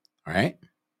 All right.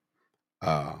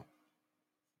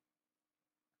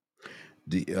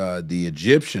 The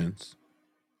Egyptians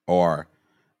or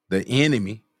the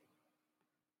enemy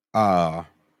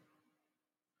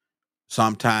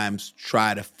sometimes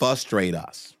try to frustrate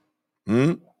us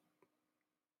into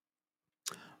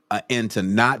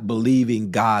not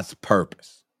believing God's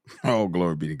purpose. Oh,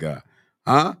 glory be to God.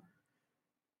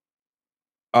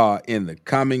 In the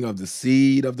coming of the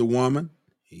seed of the woman,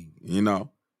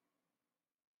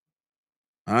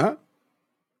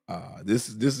 this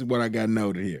is what I got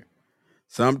noted here.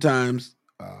 Sometimes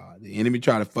the enemy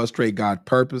try to frustrate God's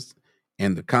purpose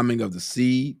in the coming of the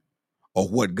seed or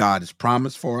what God has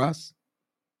promised for us.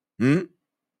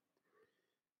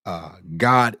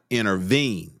 God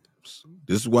intervenes.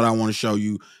 This is what I want to show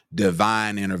you: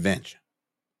 divine intervention.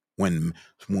 When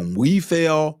we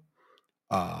fail,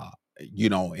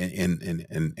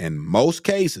 in most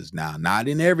cases, now not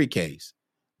in every case,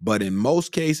 but in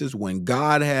most cases, when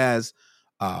God has,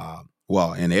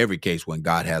 in every case, when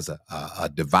God has a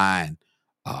divine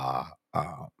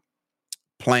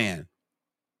plan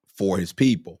for his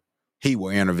people, he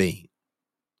will intervene.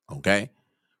 Okay.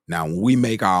 Now, when we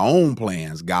make our own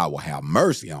plans, God will have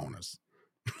mercy on us.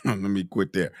 Let me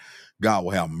quit there. God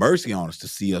will have mercy on us to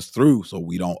see us through so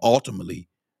we don't ultimately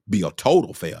be a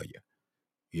total failure.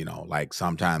 Like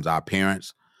sometimes our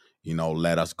parents,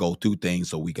 let us go through things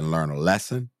so we can learn a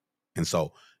lesson. And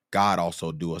so God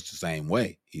also do us the same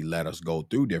way. He let us go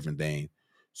through different things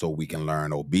so we can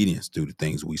learn obedience through the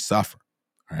things we suffer.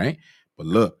 All right. But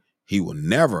look, he will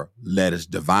never let his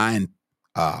divine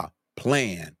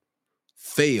plan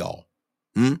fail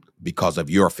because of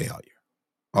your failure.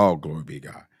 Oh, glory be to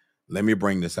God. Let me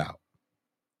bring this out.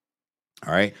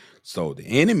 All right. So the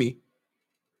enemy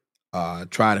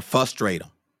try to frustrate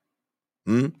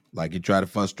them. Like he tried to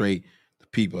frustrate the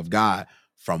people of God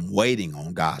from waiting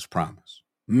on God's promise.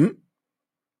 But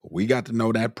we got to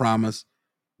know that promise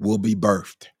will be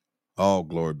birthed. Oh,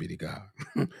 glory be to God.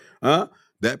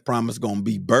 That promise going to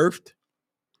be birthed,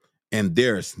 and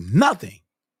there's nothing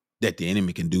that the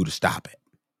enemy can do to stop it.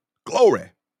 Glory.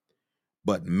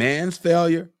 But man's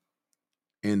failure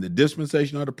in the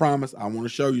dispensation of the promise, I want to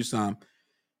show you some.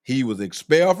 He was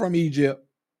expelled from Egypt,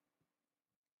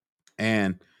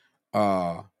 and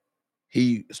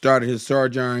he started his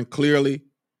sojourn clearly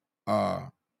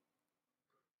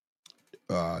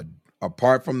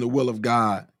apart from the will of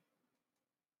God,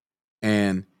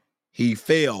 and he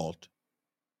failed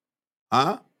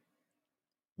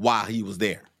while he was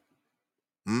there.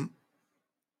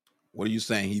 What are you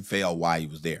saying? He failed while he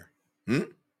was there?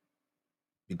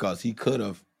 Because he could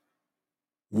have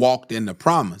walked in the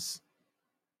promise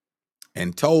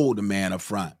and told the man up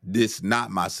front, this is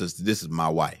not my sister, this is my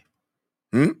wife.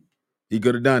 He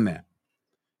could have done that,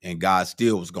 and God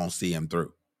still was going to see him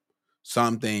through.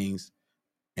 Some things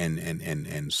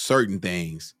and certain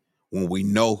things, when we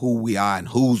know who we are and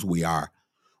whose we are,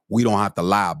 we don't have to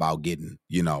lie about getting,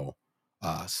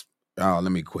 let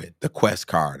me quit, the Quest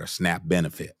card or SNAP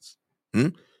benefits.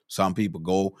 Some people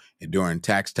go and during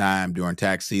tax time, during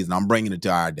tax season, I'm bringing it to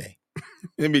our day.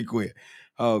 Let me quit.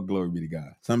 Oh, glory be to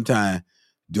God. Sometimes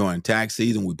during tax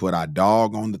season, we put our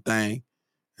dog on the thing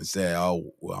and say,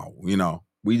 oh, well,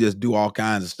 we just do all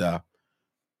kinds of stuff.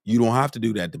 You don't have to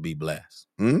do that to be blessed.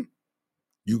 You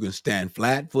can stand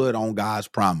flat foot on God's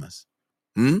promise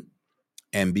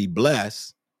and be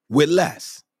blessed with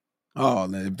less. Oh,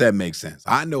 if that makes sense.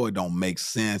 I know it don't make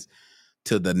sense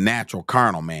to the natural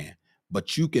carnal man,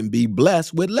 but you can be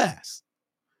blessed with less.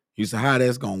 You say, how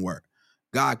that's going to work?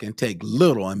 God can take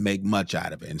little and make much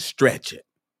out of it and stretch it.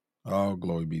 Oh,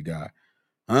 glory be to God.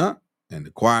 Huh? And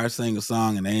the choir sing a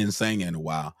song and they ain't singing in a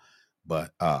while,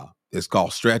 but it's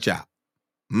called stretch out.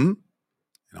 And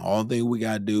all thing we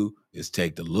got to do is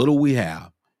take the little we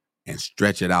have and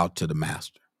stretch it out to the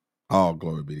master. Oh,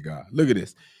 glory be to God. Look at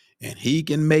this. And he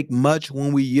can make much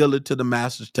when we yield it to the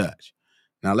master's touch.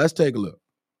 Now let's take a look.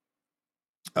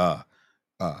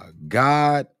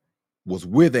 God was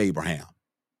with Abraham.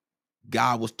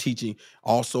 God was teaching,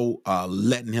 also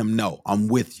letting him know, I'm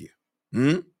with you.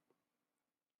 And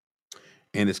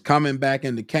it's coming back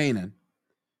into Canaan.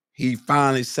 He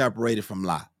finally separated from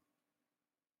Lot.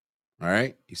 All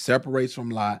right. He separates from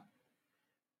Lot.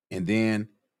 And then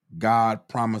God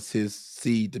promised his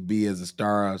seed to be as the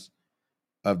stars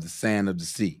of the sand of the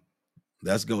sea.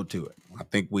 Let's go to it. I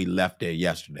think we left there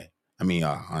yesterday.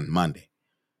 On Monday.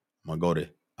 I'm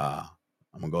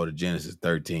gonna go to Genesis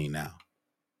 13 now.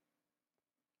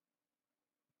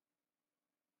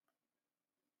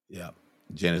 Yep.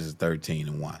 Genesis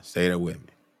 13:1. Stay there with me.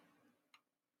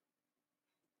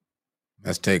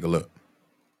 Let's take a look.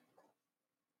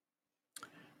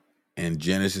 In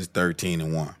Genesis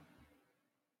 13:1.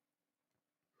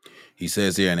 He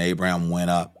says here, and Abraham went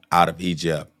up out of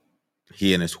Egypt,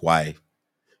 he and his wife,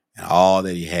 and all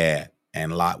that he had,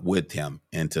 and Lot with him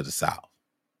into the south.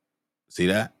 See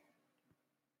that?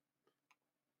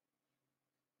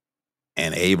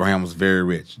 And Abraham was very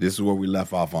rich. This is where we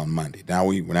left off on Monday. Now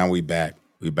we back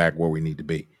where we need to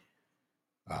be.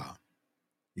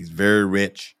 He's very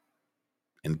rich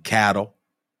in cattle,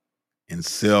 in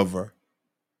silver,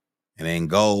 and in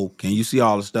gold. Can you see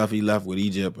all the stuff he left with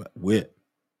Egypt with?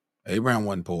 Abraham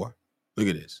wasn't poor. Look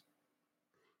at this.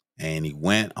 And he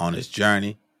went on his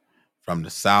journey from the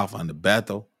south unto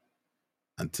Bethel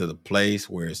unto the place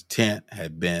where his tent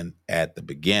had been at the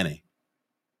beginning,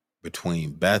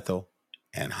 between Bethel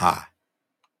and Hai,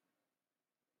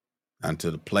 unto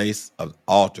the place of the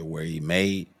altar where he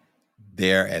made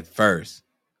there at first.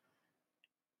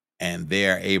 And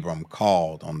there Abram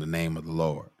called on the name of the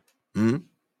Lord.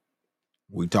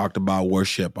 We talked about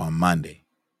worship on Monday.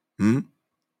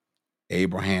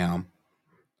 Abraham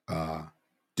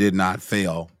did not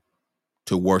fail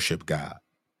to worship God.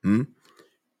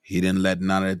 He didn't let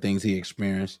none of the things he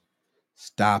experienced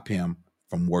stop him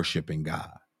from worshiping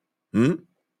God.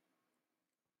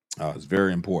 It's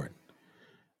very important.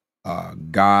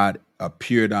 God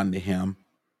appeared unto him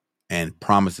and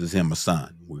promises him a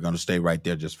son. We're going to stay right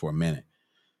there just for a minute.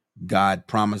 God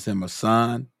promised him a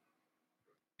son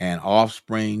and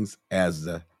offsprings as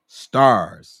the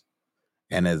stars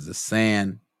and as the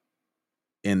sand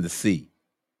in the sea,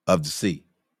 of the sea.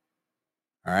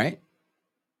 All right?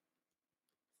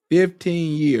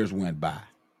 15 years went by,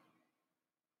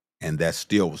 and that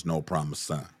still was no promised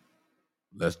son.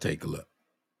 Let's take a look.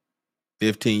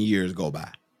 15 years go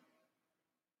by.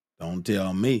 Don't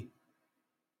tell me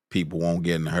people won't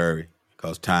get in a hurry,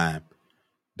 because time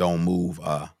don't move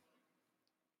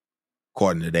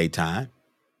according to their time.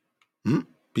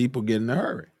 People get in a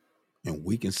hurry. And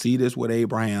we can see this with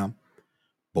Abraham,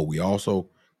 but we also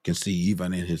can see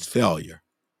even in his failure,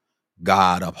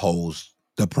 God upholds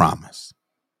the promise.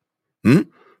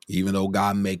 Even though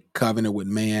God make covenant with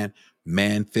man,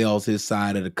 man fails his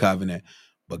side of the covenant,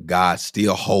 but God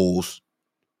still holds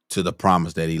to the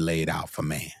promise that he laid out for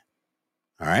man.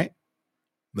 All right?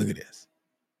 Look at this.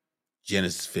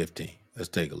 Genesis 15. Let's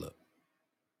take a look.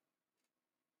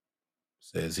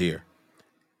 It says here,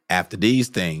 after these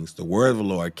things, the word of the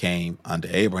Lord came unto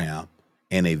Abraham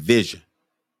in a vision,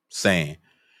 saying,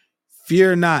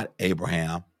 fear not,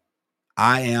 Abraham,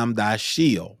 I am thy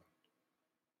shield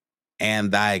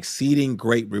and thy exceeding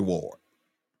great reward.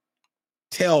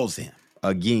 Tells him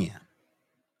again,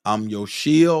 I'm your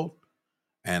shield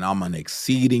and I'm an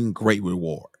exceeding great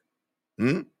reward.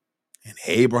 And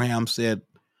Abraham said,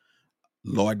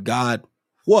 Lord God,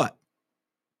 what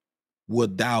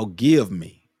would thou give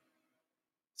me,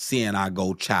 seeing I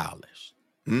go childish?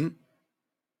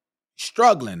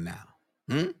 Struggling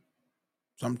now.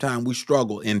 Sometimes we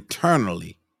struggle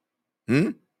internally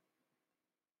with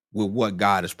what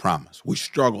God has promised. We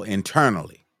struggle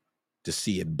internally to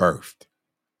see it birthed.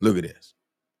 Look at this.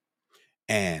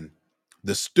 And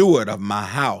the steward of my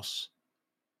house,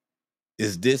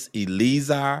 is this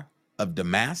Eliezer of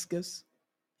Damascus?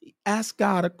 He asked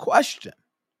God a question.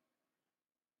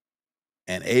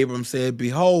 And Abram said,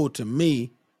 behold, to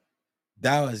me,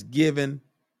 thou hast given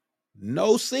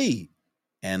no seed,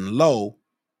 and lo,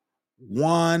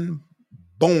 one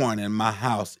born in my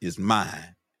house is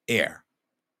mine heir.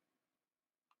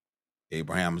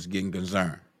 Abraham was getting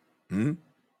concerned.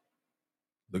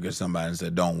 Look at somebody and say,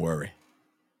 don't worry.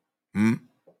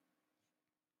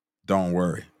 Don't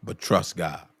worry, but trust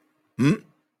God.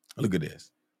 Look at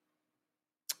this.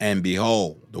 And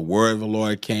behold, the word of the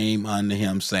Lord came unto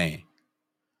him, saying,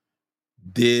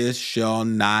 this shall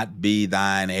not be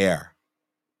thine heir,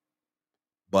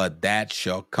 but that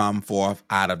shall come forth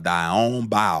out of thy own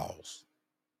bowels,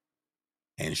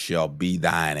 and shall be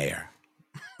thine heir.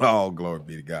 Oh, glory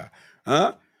be to God.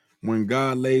 When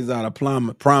God lays out a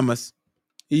promise,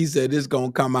 he said it's going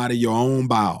to come out of your own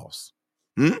bowels.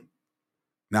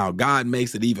 Now, God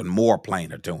makes it even more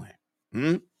plainer to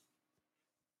him.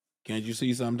 Can't you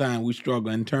see sometimes we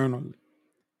struggle internally?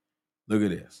 Look at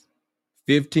this.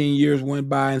 15 years went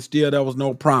by and still there was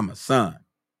no promise, son.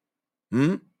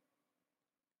 And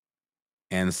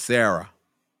Sarah,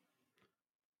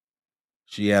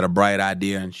 she had a bright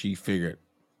idea and she figured,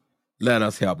 let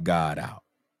us help God out.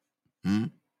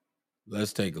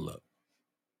 Let's take a look.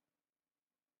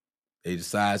 They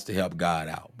decides to help God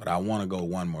out. But I want to go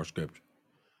one more scripture.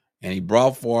 And he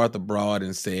brought forth abroad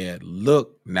and said,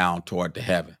 look now toward the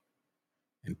heaven,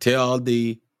 and tell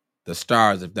thee the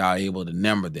stars if thou art able to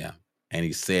number them. And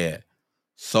he said,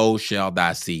 so shall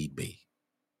thy seed be.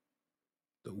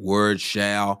 The word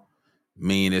shall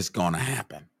mean it's going to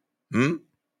happen.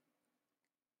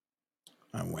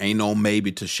 Ain't no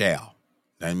maybe to shall.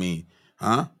 That mean,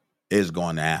 it's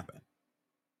going to happen.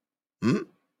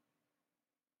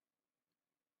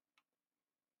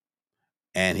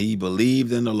 And he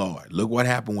believed in the Lord. Look what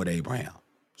happened with Abraham.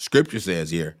 Scripture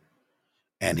says here,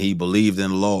 and he believed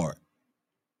in the Lord,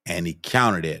 and he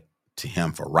counted it to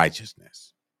him for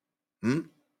righteousness.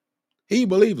 He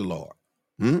believed the Lord.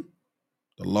 The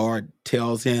Lord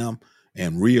tells him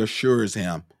and reassures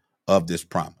him of this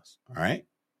promise. All right?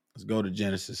 Let's go to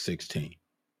Genesis 16. I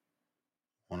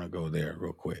want to go there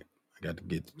real quick. I got to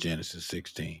get to Genesis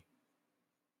 16.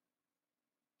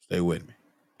 Stay with me.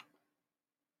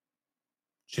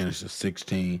 Genesis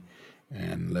 16,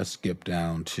 and let's skip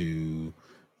down to,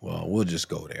 well, we'll just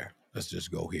go there. Let's just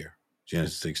go here.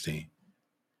 Genesis 16.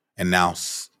 And now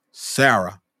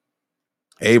Sarah,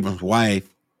 Abram's wife,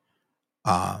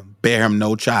 bare him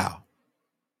no child.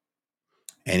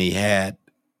 And he had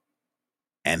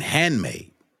an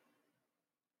handmaid,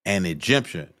 an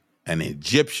Egyptian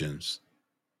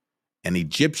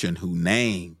whose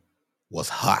name was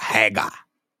Hagar.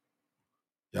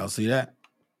 Y'all see that?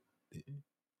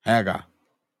 Hagar.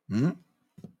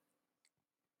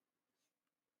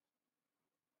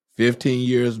 15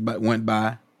 years went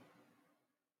by,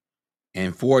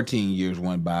 and 14 years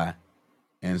went by,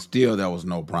 and still there was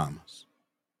no promise.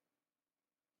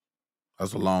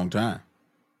 That's a long time.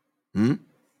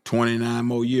 29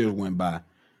 more years went by,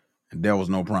 and there was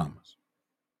no promise.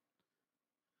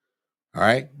 All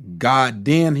right? God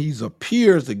then, he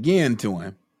appears again to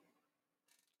him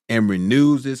and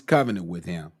renews his covenant with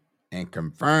him and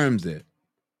confirms it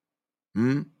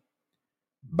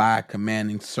by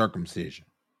commanding circumcision.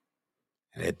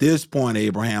 And at this point,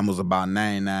 Abraham was about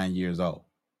 99 years old.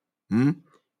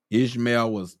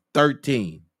 Ishmael was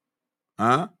 13.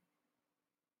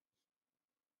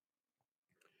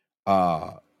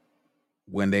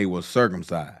 When they were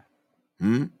circumcised.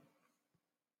 We're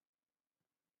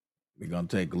going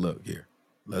to take a look here.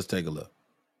 Let's take a look.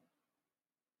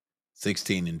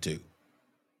 16:2.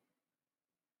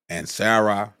 And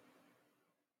Sarah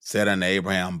said unto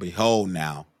Abraham, behold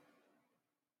now,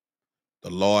 the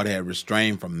Lord had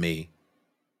restrained from me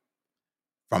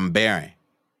from bearing.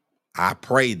 I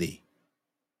pray thee.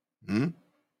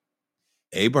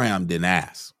 Abraham didn't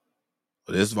ask.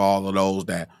 But this is for all of those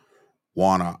that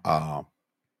want to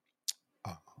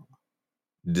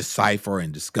decipher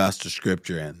and discuss the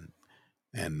scripture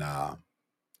and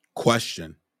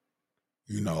question,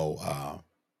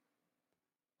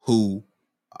 who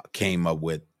came up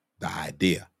with the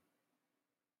idea.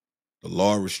 The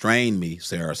Lord restrained me,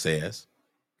 Sarah says,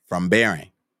 from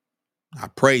bearing. I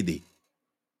pray thee.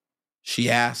 She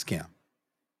asked him,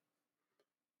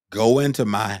 go into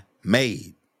my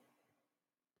maid.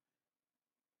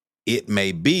 It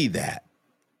may be that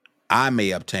I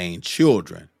may obtain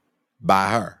children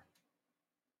by her.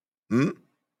 Look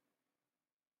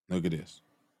at this.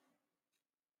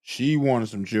 She wanted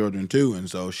some children too, and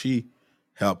so she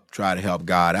try to help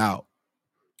God out,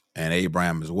 and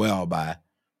Abraham as well, by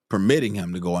permitting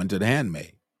him to go into the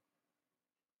handmaid.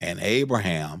 And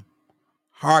Abraham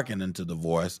hearkened unto the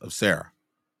voice of Sarah.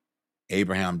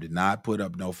 Abraham did not put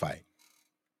up no fight.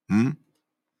 You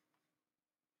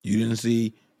didn't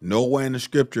see nowhere in the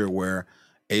scripture where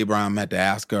Abraham had to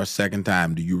ask her a second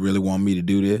time, do you really want me to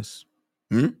do this?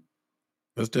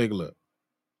 Let's take a look.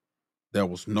 There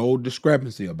was no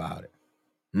discrepancy about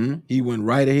it. He went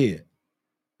right ahead.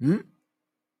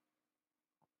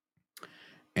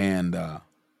 And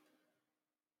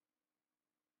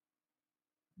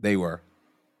they were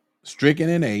stricken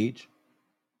in age,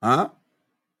 and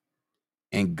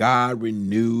God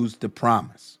renews the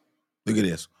promise. Look at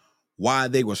this. While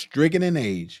they were stricken in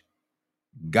age,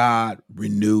 God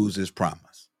renews his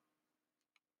promise.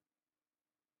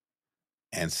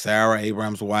 And Sarah,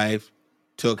 Abraham's wife,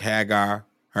 took Hagar,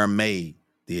 her maid,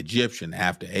 the Egyptian,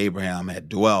 after Abraham had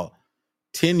dwelt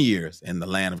 10 years in the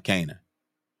land of Canaan,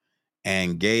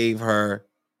 and gave her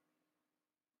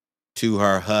to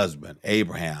her husband,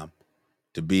 Abraham,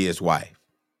 to be his wife.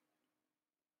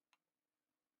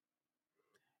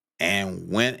 And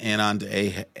went in unto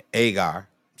Hagar,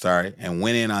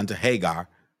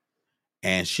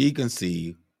 and she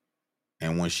conceived.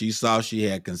 And when she saw she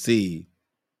had conceived,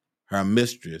 her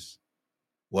mistress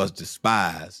was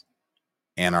despised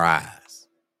in her eyes.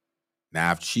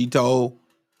 Now, if she told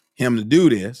him to do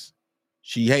this,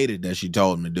 she hated that she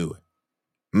told him to do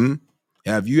it.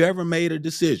 Have you ever made a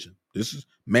decision? This is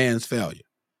man's failure.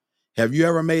 Have you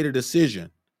ever made a decision,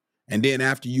 and then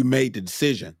after you made the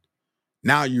decision,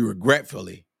 now you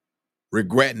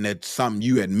regretting that something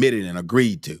you admitted and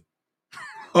agreed to?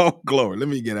 Oh, glory. Let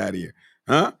me get out of here.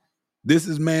 This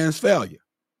is man's failure.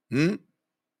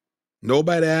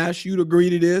 Nobody asked you to agree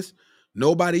to this.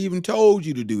 Nobody even told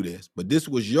you to do this, but this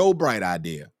was your bright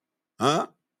idea. And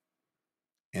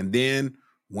then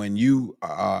when you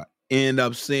end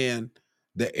up seeing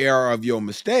the error of your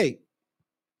mistake,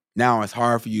 now it's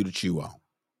hard for you to chew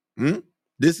on.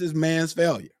 This is man's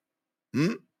failure.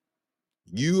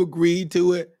 You agreed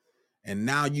to it, and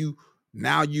now you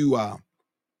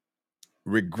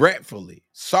regretfully,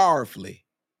 sorrowfully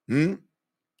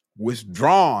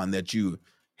withdrawn that you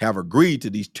have agreed to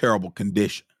these terrible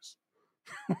conditions.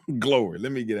 Glory.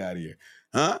 Let me get out of here.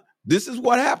 This is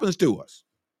what happens to us.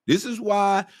 This is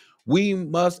why we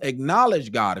must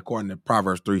acknowledge God, according to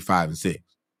Proverbs 3, 5, and 6.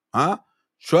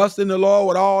 Trust in the Lord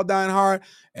with all thine heart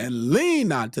and lean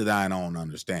not to thine own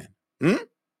understanding.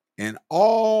 In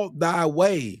all thy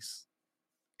ways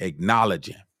acknowledge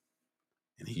him,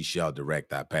 and he shall direct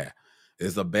thy path.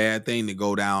 It's a bad thing to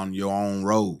go down your own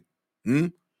road.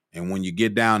 And when you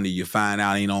get down there, you find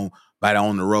out ain't nobody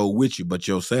on the road with you but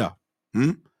yourself.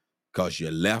 Because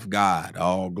you left God,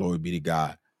 all glory be to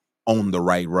God, on the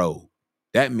right road.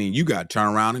 That means you got to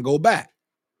turn around and go back.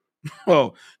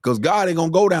 Well, because God ain't going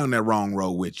to go down that wrong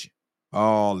road with you.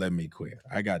 Oh, let me quit.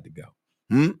 I got to go.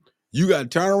 You got to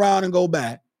turn around and go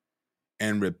back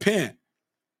and repent,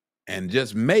 and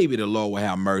just maybe the Lord will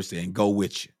have mercy and go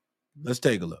with you. Let's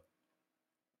take a look.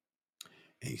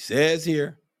 And he says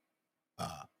here,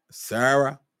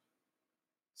 Sarah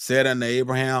said unto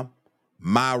Abraham,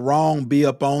 my wrong be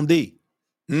upon thee.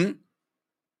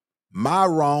 My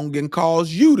wrong can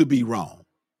cause you to be wrong.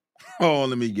 Oh,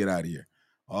 let me get out of here.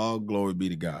 All glory be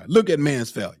to God. Look at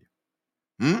man's failure.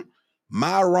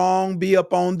 My wrong be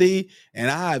upon thee,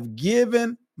 and I have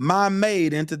given my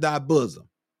maid into thy bosom.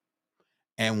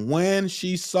 And when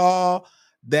she saw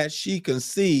that she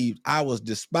conceived, I was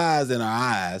despised in her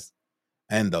eyes,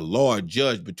 and the Lord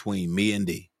judged between me and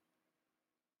thee.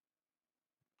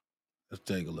 Let's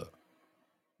take a look.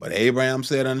 But Abraham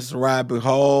said unto Sarai,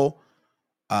 behold,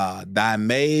 thy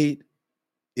maid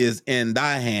is in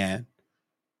thy hand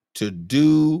to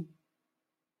do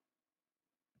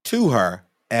to her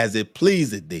as it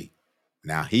pleaseth thee.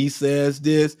 Now he says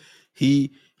this,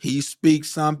 he speaks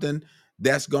something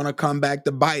that's going to come back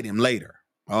to bite him later.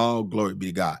 Oh, glory be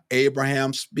to God.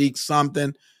 Abraham speaks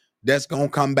something that's going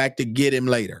to come back to get him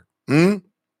later.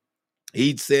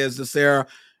 He says to Sarah,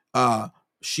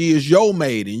 she is your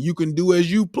maid and you can do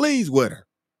as you please with her.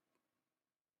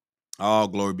 Oh,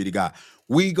 glory be to God.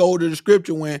 We go to the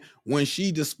scripture when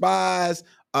she despised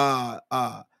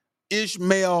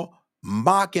Ishmael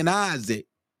mocking Isaac.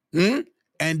 And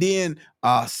then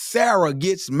Sarah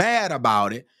gets mad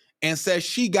about it and says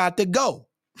she got to go.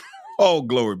 Oh,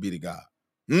 glory be to God.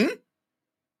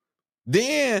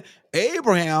 Then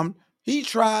Abraham, he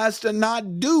tries to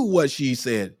not do what she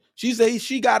said. She says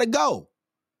she got to go.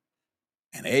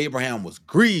 And Abraham was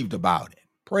grieved about it.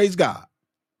 Praise God.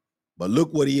 But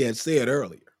look what he had said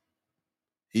earlier.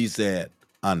 He said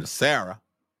unto Sarah,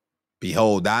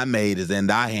 behold, thy maid is in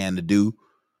thy hand to do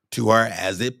to her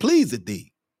as it pleaseth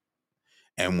thee.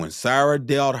 And when Sarah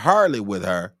dealt hardly with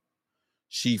her,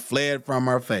 she fled from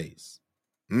her face.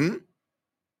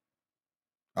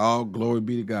 All glory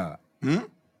be to God.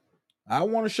 I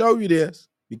want to show you this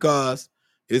because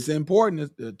it's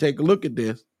important to take a look at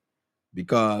this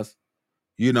because,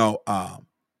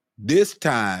 this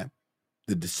time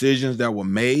the decisions that were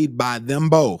made by them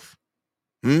both,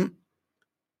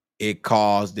 it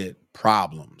caused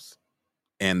problems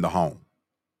in the home.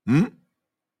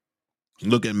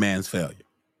 Look at man's failure.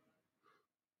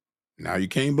 Now you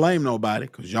can't blame nobody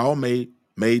because y'all made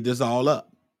this all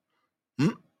up.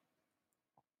 And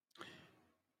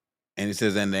it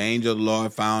says, and the angel of the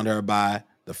Lord found her by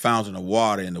the fountain of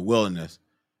water in the wilderness,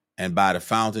 and by the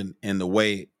fountain in the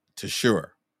way to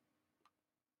Shur.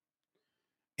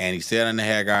 And he said unto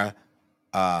Hagar,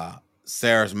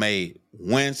 Sarah's maid,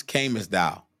 whence camest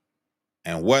thou,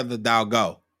 and whither thou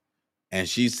go? And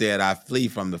she said, I flee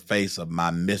from the face of my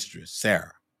mistress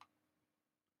Sarah.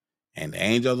 And the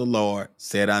angel of the Lord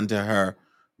said unto her,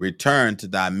 return to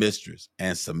thy mistress,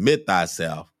 and submit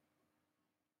thyself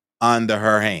under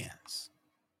her hands.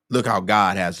 Look how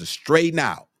God has to straighten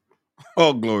out.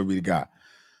 Oh, glory be to God.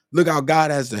 Look how God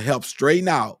has to help straighten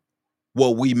out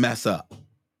what we mess up.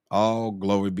 Oh,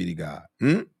 glory be to God.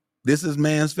 This is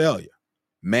man's failure.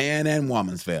 Man and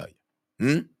woman's failure.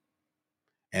 And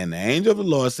the angel of the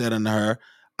Lord said unto her,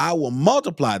 I will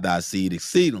multiply thy seed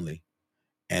exceedingly,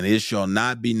 and it shall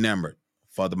not be numbered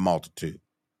for the multitude.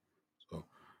 So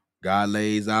God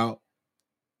lays out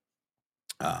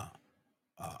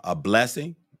a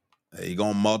blessing. He's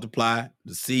going to multiply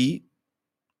the seed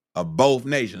of both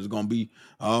nations. It's going to be,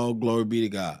 oh, glory be to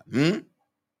God.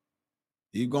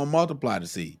 He's going to multiply the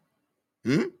seed.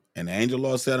 And the angel of the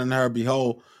Lord said unto her,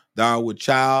 behold, thou art with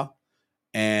child,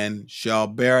 and shall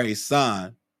bear a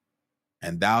son,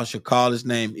 and thou shalt call his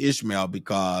name Ishmael,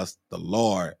 because the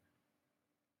Lord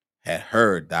had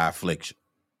heard thy affliction.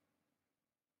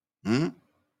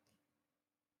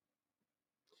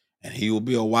 And he will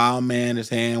be a wild man, his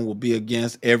hand will be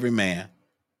against every man.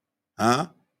 And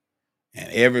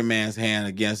every man's hand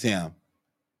against him.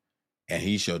 And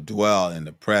he shall dwell in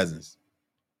the presence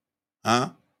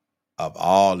of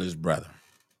all his brethren.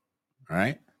 All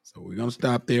right? So we're going to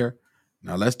stop there.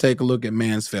 Now let's take a look at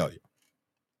man's failure.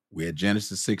 We're at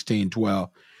Genesis 16:12.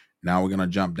 Now we're going to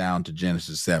jump down to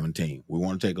Genesis 17. We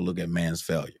want to take a look at man's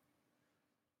failure.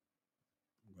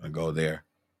 I'm going to go there.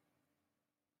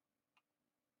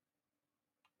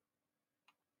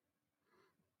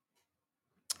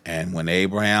 And when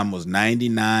Abraham was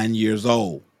 99 years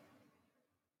old,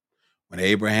 and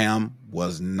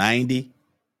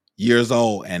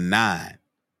 9,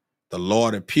 the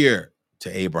Lord appeared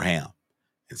to Abraham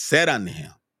and said unto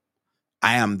him,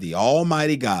 I am the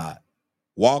Almighty God.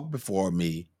 Walk before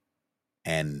me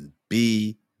and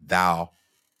be thou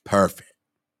perfect.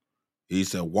 He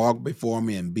said, walk before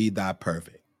me and be thou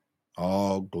perfect.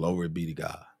 All glory be to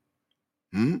God.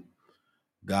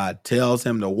 God tells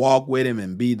him to walk with him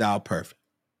and be thou perfect.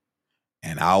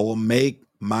 And I will make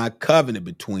my covenant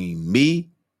between me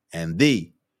and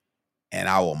thee, and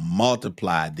I will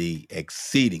multiply thee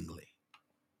exceedingly.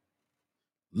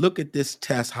 Look at this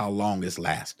test, how long it's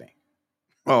lasting.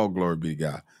 Oh, glory be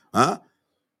to God.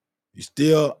 You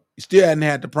still hadn't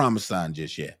had the promised son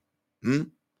just yet.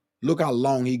 Look how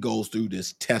long he goes through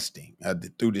this testing,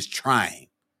 through this trying.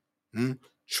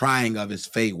 Trying of his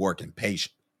faith, working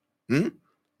patient.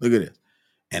 Look at this.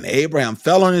 And Abraham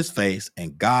fell on his face,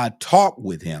 and God talked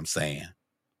with him, saying,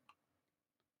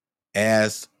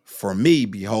 as for me,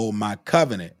 behold, my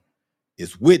covenant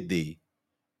is with thee,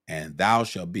 and thou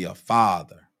shalt be a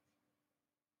father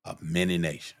of many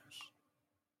nations.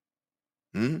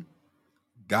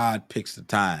 God picks the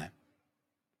time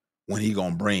when he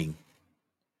going to bring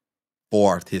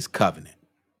forth his covenant.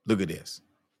 Look at this.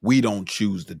 We don't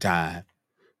choose the time.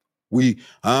 We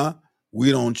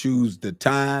don't choose the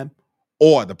time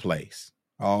or the place.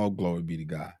 All glory be to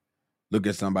God. Look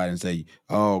at somebody and say,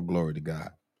 oh, glory to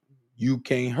God. You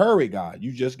can't hurry God.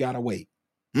 You just got to wait.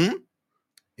 And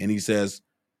he says,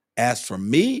 as for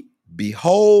me,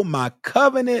 behold, my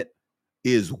covenant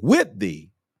is with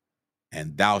thee,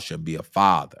 and thou shalt be a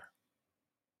father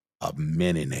of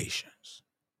many nations.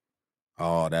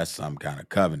 Oh, that's some kind of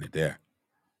covenant there.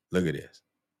 Look at this.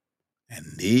 And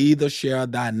neither shall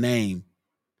thy name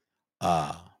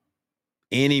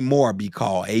any more be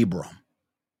called Abram,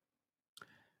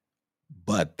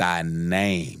 but thy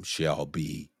name shall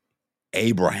be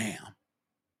Abraham,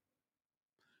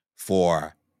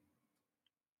 for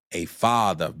a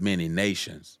father of many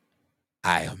nations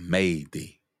I have made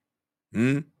thee.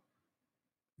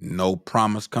 No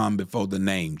promise come before the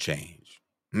name change.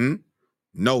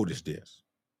 Notice this.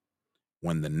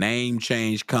 When the name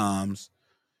change comes,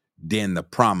 then the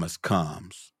promise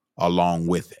comes along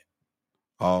with it.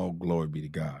 All glory be to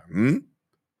God.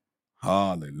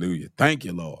 Hallelujah. Thank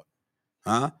you, Lord.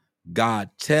 God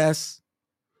tests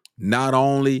not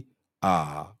only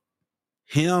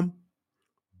him,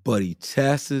 but he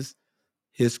tests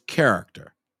his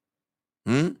character.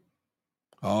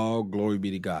 Oh, glory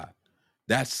be to God.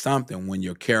 That's something when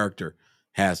your character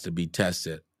has to be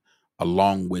tested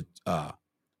along with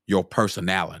your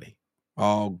personality.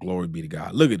 Oh, glory be to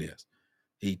God. Look at this.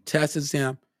 He tests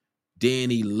him,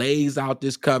 then he lays out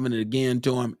this covenant again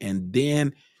to him, and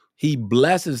then he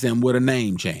blesses him with a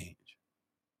name change.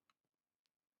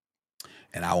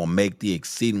 And I will make thee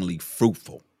exceedingly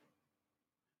fruitful,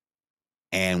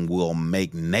 and will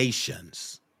make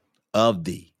nations of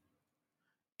thee,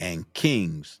 and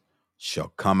kings shall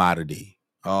come out of thee.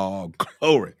 Oh,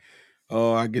 glory.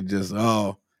 Oh, I could just,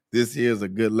 this here's a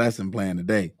good lesson plan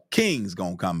today. Kings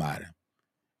gonna come out of him.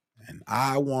 And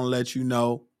I want to let you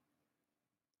know,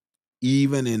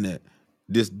 even in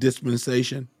this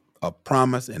dispensation of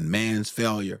promise and man's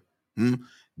failure,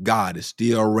 God is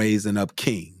still raising up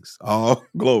kings. Oh,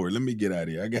 glory. Let me get out of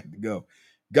here. I got to go.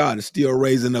 God is still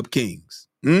raising up kings.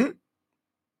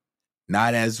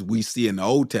 Not as we see in the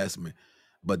Old Testament,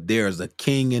 but there's a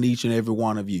king in each and every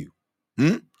one of you.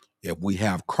 If we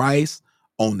have Christ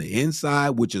on the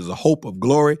inside, which is a hope of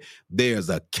glory, there's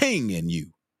a king in you.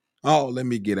 Oh, let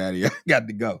me get out of here. I got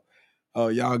to go. Oh,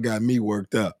 y'all got me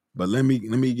worked up. But let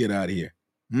me get out of here.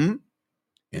 In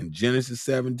Genesis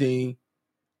 17,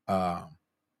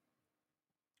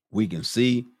 we can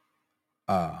see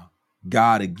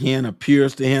God again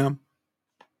appears to him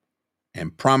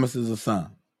and promises a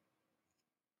son.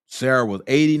 Sarah was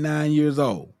 89 years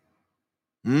old.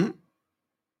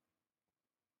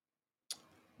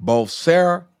 Both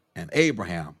Sarah and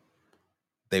Abraham,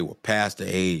 they were past the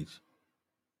age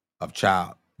of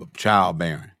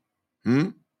childbearing,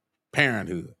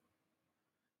 parenthood.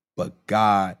 But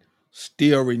God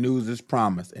still renews his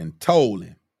promise and told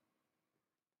him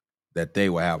that they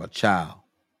will have a child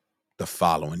the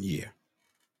following year.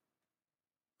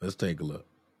 Let's take a look.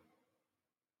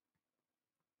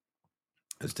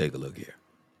 Let's take a look here.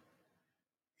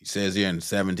 He says here in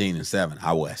 17:7,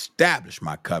 I will establish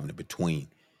my covenant between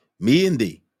me and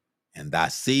thee, and thy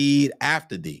seed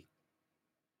after thee,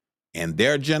 and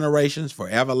their generations for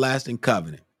everlasting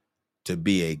covenant, to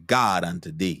be a God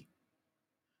unto thee,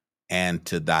 and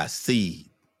to thy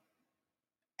seed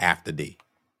after thee.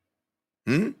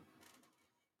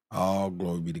 Oh,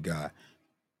 glory be to God.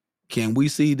 Can we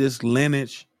see this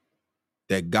lineage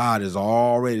that God has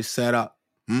already set up?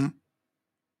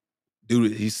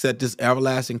 Dude, he set this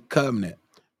everlasting covenant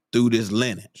through this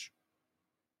lineage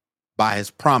by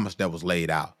his promise that was laid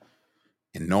out.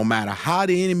 And no matter how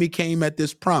the enemy came at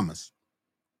this promise,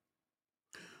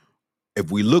 if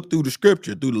we look through the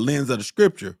scripture, through the lens of the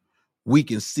scripture, we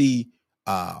can see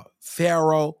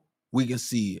Pharaoh, we can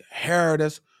see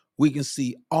Herodes, we can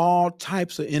see all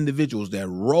types of individuals that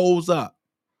rose up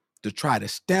to try to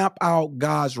stamp out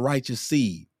God's righteous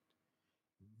seed.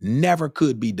 Never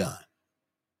could be done.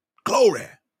 Glory.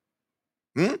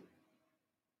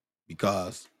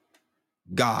 Because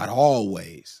God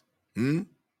always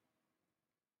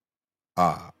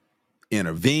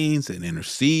intervenes and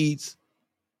intercedes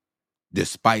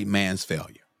despite man's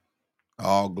failure.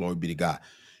 All glory be to God.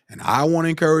 And I want to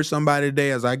encourage somebody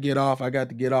today as I get off. I got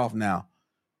to get off now.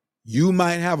 You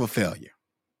might have a failure.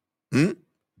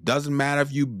 Doesn't matter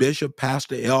if you bishop,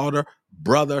 pastor, elder,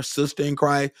 brother, sister in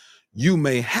Christ, you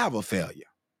may have a failure.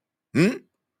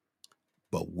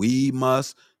 But we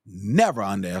must never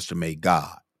underestimate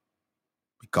God,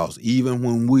 because even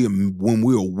when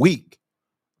we're weak,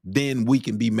 then we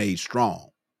can be made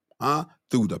strong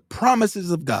through the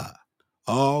promises of God.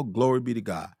 All glory be to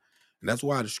God. And that's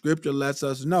why the scripture lets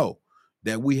us know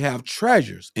that we have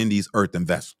treasures in these earthen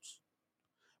vessels.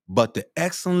 But the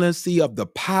excellency of the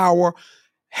power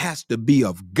has to be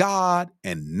of God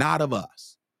and not of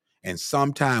us. And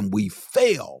sometimes we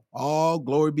fail. All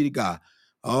glory be to God.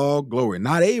 Oh, glory.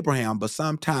 Not Abraham, but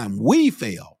sometimes we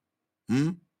fail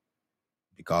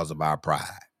because of our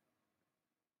pride,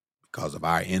 because of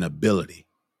our inability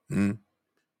to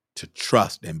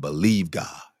trust and believe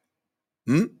God.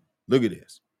 Look at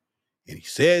this. And he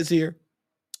says here,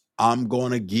 I'm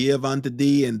going to give unto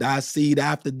thee and thy seed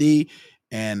after thee,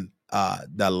 and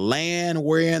the land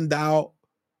wherein thou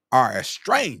art a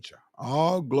stranger.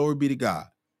 All glory be to God.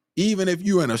 Even if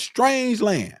you're in a strange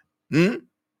land,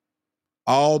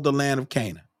 all the land of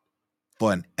Canaan,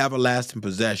 for an everlasting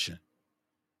possession,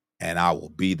 and I will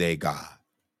be their God.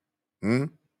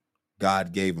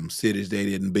 God gave them cities they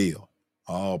didn't build.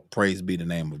 All praise be the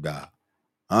name of God.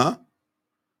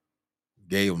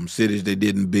 Gave them cities they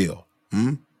didn't build.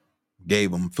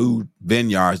 Gave them food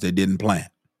vineyards they didn't plant.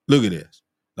 Look at this.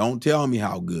 Don't tell me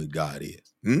how good God is.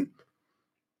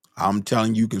 I'm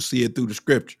telling you, you can see it through the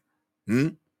scripture.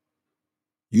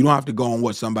 You don't have to go on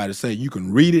what somebody say. You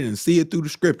can read it and see it through the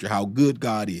scripture, how good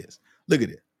God is. Look at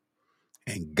it.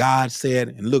 And God said,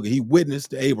 and look, he witnessed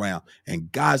to Abraham,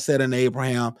 and God said unto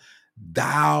Abraham,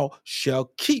 thou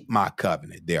shalt keep my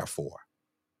covenant, therefore,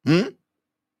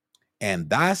 and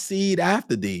thy seed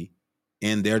after thee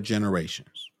in their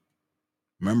generations.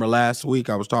 Remember last week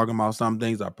I was talking about some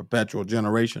things are perpetual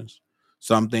generations,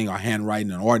 some things are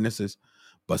handwriting and ordinances,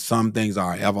 but some things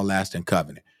are everlasting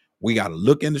covenant. We got to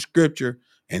look in the scripture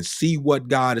and see what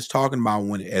God is talking about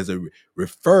when as it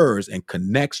refers and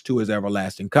connects to his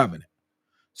everlasting covenant.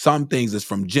 Some things is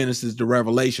from Genesis to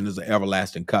Revelation is an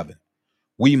everlasting covenant.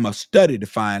 We must study to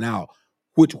find out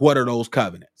what are those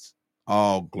covenants.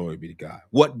 All glory be to God.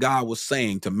 What God was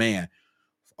saying to man,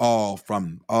 all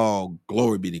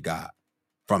glory be to God.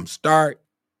 From start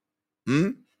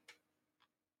to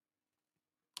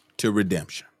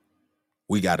redemption.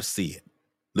 We got to see it.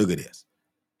 Look at this.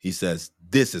 He says,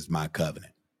 this is my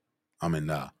covenant. I'm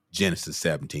in Genesis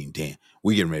 17:10.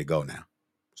 We getting ready to go now.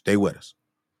 Stay with us.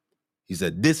 He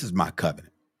said, this is my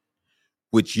covenant,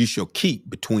 which you shall keep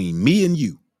between me and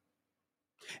you,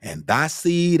 and thy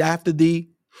seed after thee,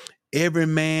 every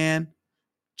man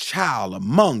child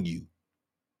among you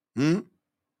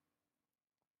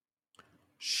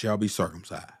shall be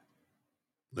circumcised.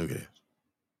 Look at this.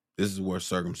 This is where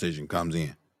circumcision comes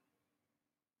in.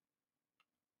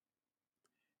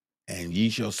 And ye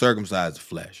shall circumcise the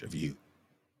flesh of you,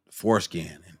 the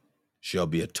foreskin, and shall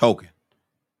be a token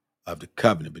of the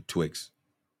covenant betwixt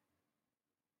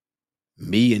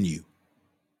me and you.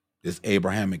 This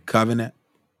Abrahamic covenant,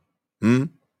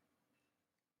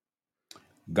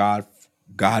 God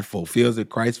fulfills it.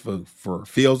 Christ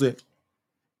fulfills it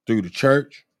through the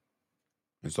church.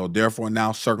 And so therefore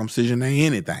now circumcision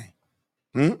ain't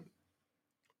anything.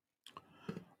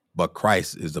 But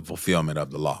Christ is the fulfillment of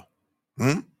the law.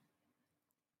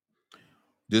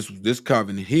 This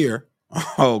covenant here,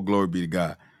 oh, glory be to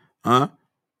God,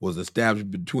 was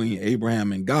established between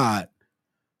Abraham and God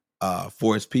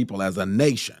for his people as a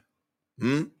nation.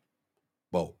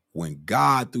 But when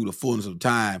God, through the fullness of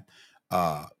time,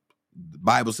 the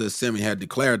Bible says Simeon had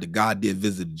declared that God did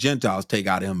visit the Gentiles, take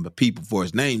out of him the people for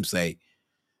his name's sake.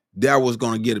 There was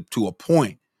going to get to a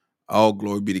point, all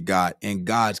glory be to God, in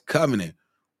God's covenant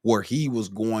where he was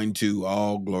going to,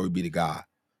 all glory be to God,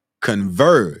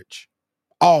 converge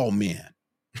all men.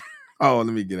 Oh,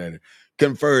 let me get at it.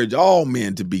 Converge all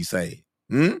men to be saved.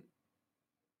 And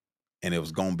it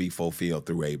was going to be fulfilled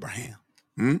through Abraham.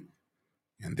 And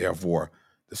therefore,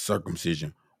 the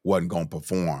circumcision wasn't going to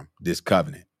perform this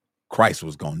covenant. Christ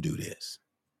was going to do this.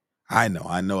 I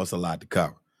know it's a lot to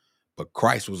cover, but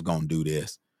Christ was going to do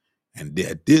this. And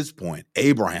at this point,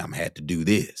 Abraham had to do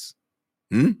this.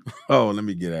 Oh, let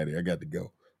me get out of here. I got to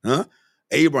go.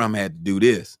 Abraham had to do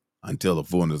this until the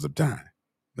fullness of time.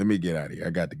 Let me get out of here. I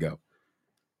got to go.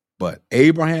 But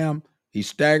Abraham, he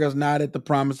staggers not at the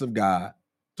promise of God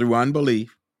through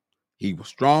unbelief. He was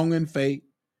strong in faith.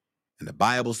 And the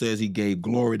Bible says he gave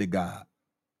glory to God,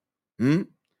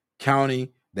 counting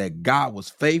that God was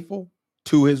faithful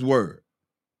to his word.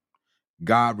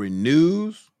 God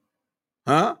renews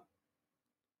the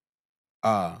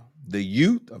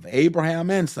youth of Abraham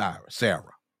and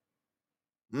Sarah.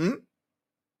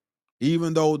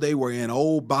 Even though they were in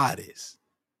old bodies.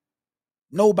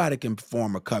 Nobody can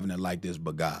perform a covenant like this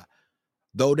but God.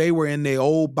 Though they were in their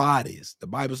old bodies, the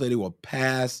Bible said they were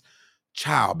past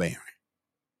childbearing.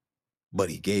 But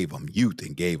he gave them youth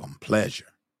and gave them pleasure.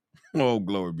 Oh,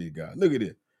 glory be to God. Look at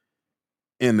it.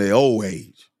 In their old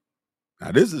age.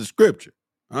 Now, this is scripture.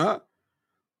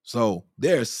 So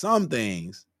there's some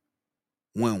things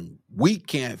when we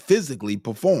can't physically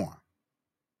perform.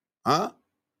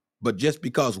 But just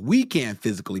because we can't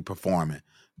physically perform it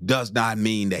does not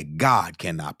mean that God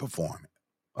cannot perform it.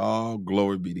 Oh,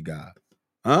 glory be to God.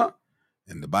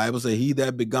 And the Bible says, he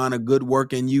that begun a good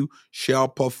work in you shall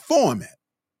perform it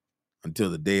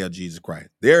until the day of Jesus Christ.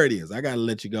 There it is. I got to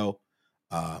let you go.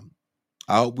 I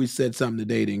hope we said something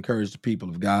today to encourage the people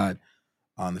of God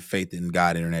on the Faith in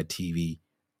God Internet TV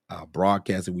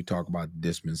broadcasting. We talk about the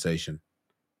dispensation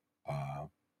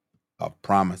of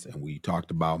promise, and we talked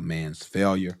about man's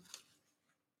failure.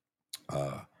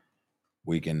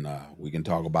 We can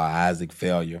talk about Isaac's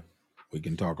failure. We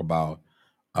can talk about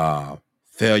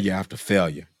failure after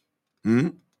failure.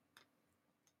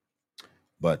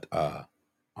 But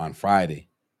on Friday,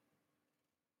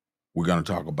 we're going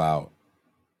to talk about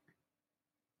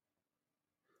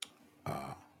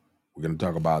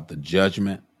the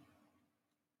judgment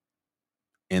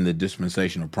in the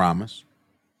dispensation of promise.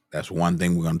 That's one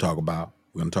thing we're going to talk about.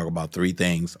 We're going to talk about three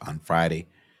things on Friday.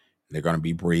 They're going to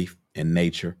be brief in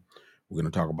nature. We're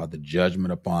going to talk about the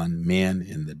judgment upon men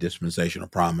in the dispensation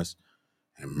of promise.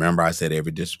 And remember, I said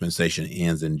every dispensation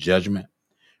ends in judgment.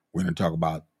 We're going to talk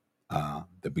about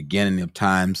the beginning of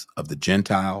times of the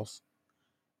Gentiles.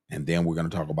 And then we're going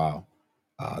to talk about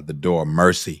the door of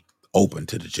mercy open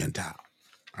to the Gentile.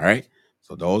 All right.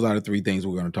 So those are the three things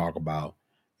we're going to talk about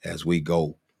as we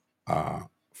go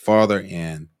further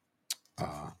in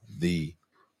the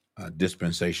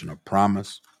dispensation of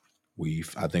promise.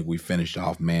 I think we finished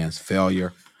off man's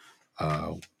failure.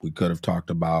 We could have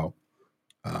talked about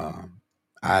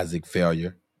Isaac's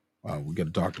failure. We could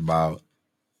have talked about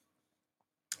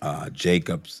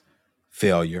Jacob's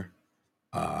failure.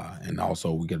 And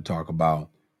also we could talk about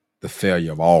the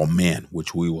failure of all men,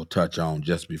 which we will touch on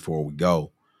just before we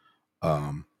go.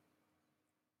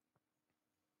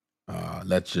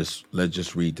 Let's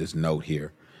just read this note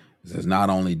here. It says,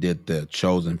 not only did the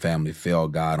chosen family fail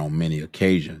God on many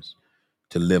occasions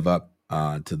to live up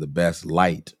to the best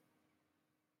light,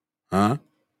 so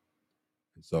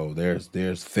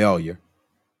there's failure,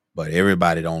 but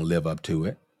everybody don't live up to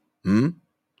it.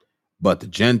 But the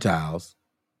Gentiles,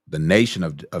 the nation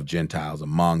of Gentiles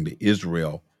among the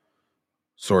Israel,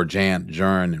 sojourned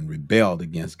and rebelled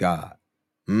against God.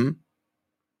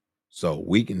 So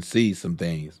we can see some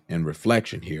things in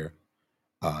reflection here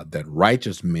that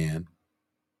righteous men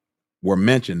were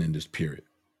mentioned in this period.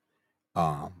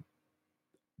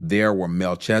 There were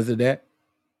Melchizedek,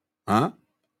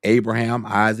 Abraham,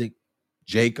 Isaac,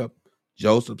 Jacob,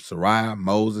 Joseph, Sariah,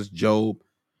 Moses, Job,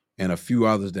 and a few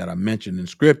others that are mentioned in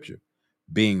Scripture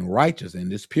being righteous in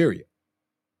this period.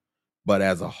 But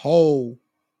as a whole,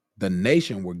 the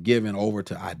nation were given over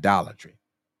to idolatry,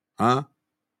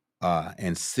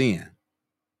 and sin.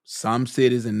 Some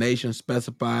cities and nations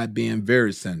specified being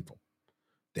very sinful.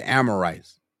 The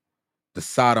Amorites, the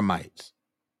Sodomites,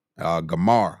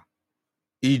 Gomorrah,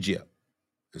 Egypt.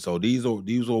 And so these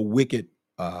are wicked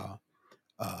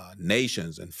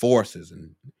nations and forces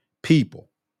and people,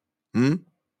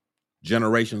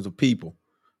 generations of people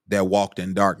that walked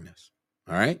in darkness.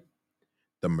 All right.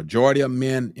 The majority of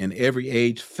men in every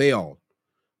age failed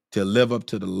to live up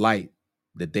to the light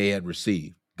that they had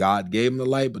received. God gave them the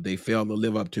light, but they failed to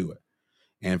live up to it.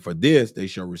 And for this, they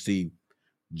shall receive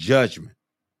judgment,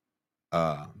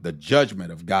 the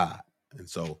judgment of God. And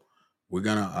so we're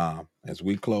going to, as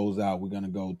we close out, we're going to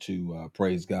go to,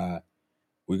 praise God,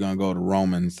 we're going to go to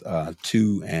Romans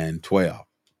 2 and 12.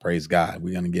 Praise God.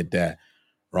 We're going to get that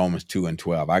Romans 2 and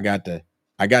 12. I got to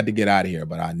get out of here,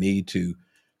 but I need to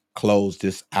close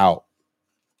this out.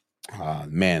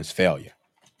 Man's failure.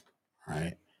 All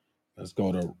right. Let's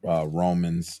go to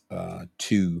Romans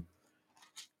 2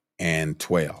 and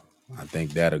 12. I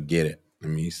think that'll get it.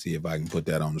 Let me see if I can put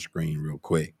that on the screen real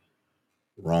quick.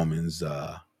 Romans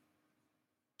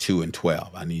 2 and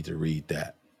 12. I need to read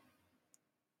that.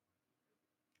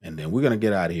 And then we're going to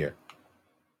get out of here.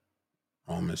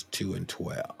 Romans 2 and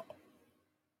 12.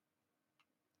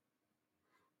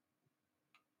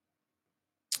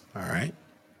 All right.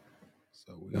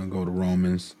 So we're going to go to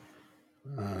Romans.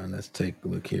 Let's take a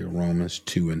look here. Romans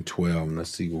 2 and 12. And let's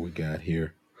see what we got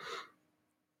here.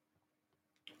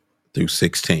 Through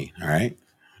 16. All right.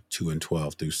 2 and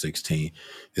 12 through 16.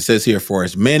 It says here, for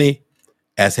as many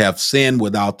as have sinned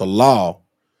without the law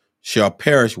shall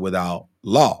perish without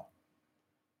law.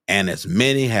 And as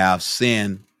many have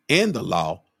sinned in the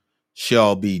law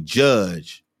shall be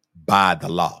judged by the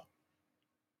law.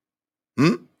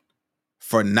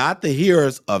 For not the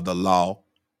hearers of the law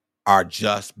are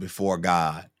just before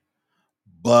God,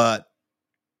 but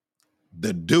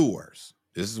the doers.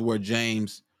 This is where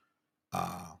James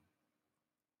 1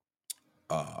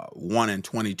 and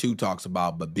 22 talks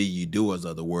about, but be ye doers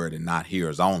of the word and not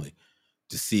hearers only,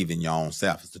 deceiving your own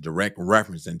self. It's a direct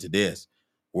reference into this,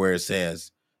 where it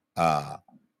says the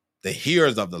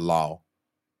hearers of the law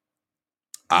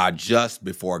are just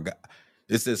before God.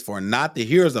 This is for not the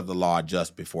hearers of the law are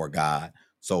just before God.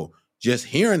 So just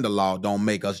hearing the law don't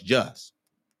make us just,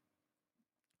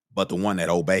 but the one that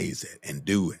obeys it and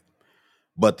do it.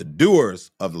 But the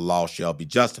doers of the law shall be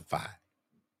justified.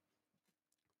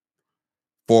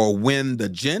 For when the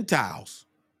Gentiles,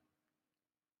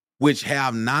 which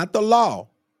have not the law,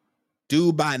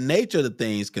 do by nature the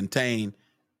things contained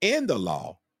in the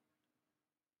law,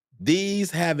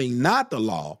 these having not the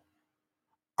law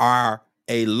are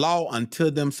a law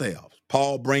unto themselves.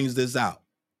 Paul brings this out.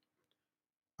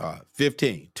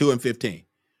 2 and 15,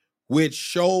 which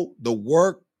show the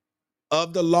work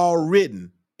of the law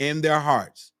written in their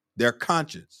hearts, their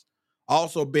conscience,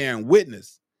 also bearing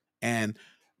witness, and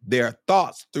their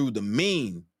thoughts through the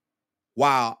mean,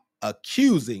 while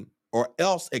accusing or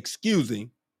else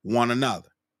excusing one another.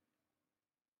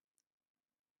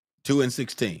 2 and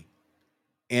 16.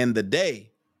 In the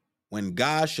day when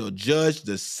God shall judge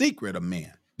the secret of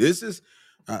men. This is,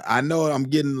 I know I'm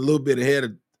getting a little bit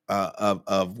ahead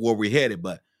of where we're headed,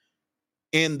 but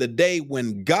in the day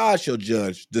when God shall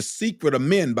judge the secret of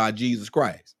men by Jesus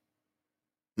Christ,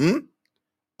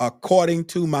 according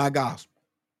to my gospel.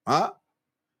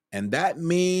 And that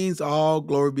means all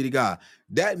glory be to God.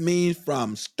 That means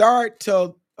from start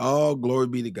till all glory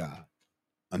be to God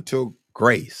until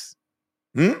grace.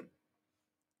 And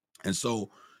so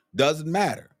doesn't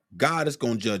matter. God is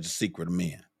going to judge the secret of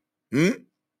men.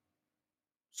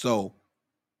 So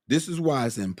this is why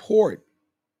it's important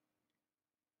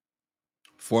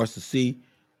for us to see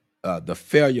the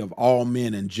failure of all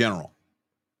men in general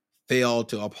fail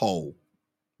to uphold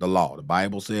the law. The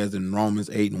Bible says in Romans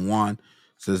 8 and 1,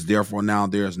 says, therefore now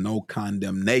there is no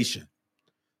condemnation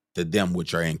to them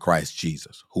which are in Christ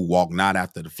Jesus, who walk not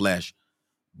after the flesh,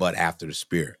 but after the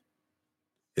Spirit.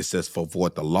 It says, for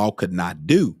what the law could not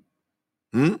do.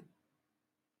 This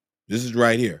is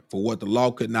right here. For what the law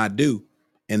could not do,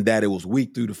 in that it was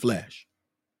weak through the flesh.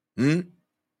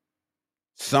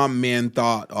 Some men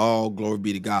thought, oh, glory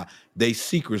be to God, they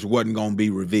secrets wasn't going to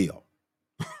be revealed.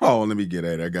 Oh, let me get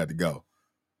at it. I got to go.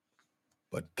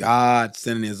 But God,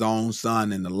 sending his own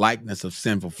son in the likeness of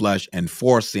sinful flesh and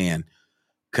for sin,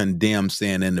 condemned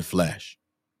sin in the flesh,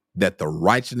 that the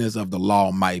righteousness of the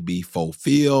law might be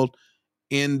fulfilled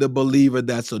in the believer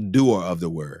that's a doer of the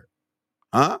word.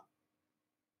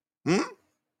 It's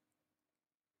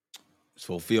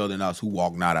fulfilled in us who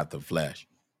walk not after the flesh,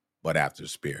 but after the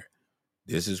Spirit.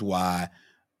 This is why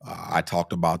I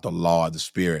talked about the law of the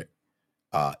Spirit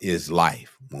is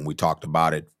life. When we talked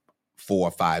about it 4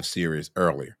 or 5 series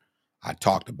earlier, I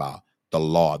talked about the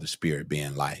law of the Spirit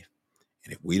being life.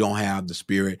 And if we don't have the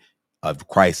Spirit of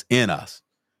Christ in us,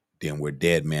 then we're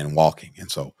dead men walking.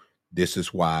 And so this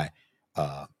is why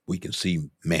we can see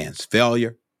man's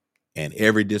failure in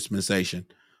every dispensation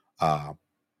up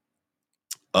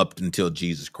until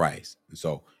Jesus Christ. And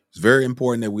so it's very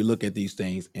important that we look at these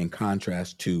things in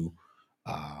contrast to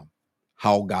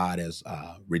how God has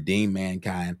redeemed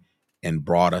mankind and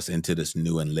brought us into this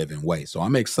new and living way. So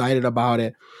I'm excited about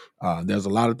it. There's a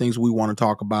lot of things we want to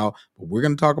talk about, but we're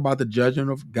going to talk about the judgment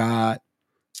of God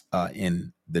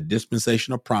in the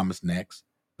dispensation of promise next,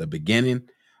 the beginning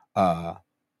of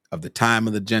the time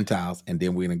of the Gentiles, and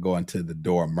then we're going to go into the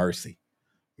door of mercy.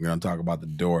 We're going to talk about the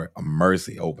door of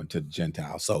mercy open to the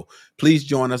Gentiles. So please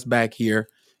join us back here,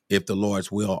 if the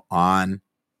Lord's will, on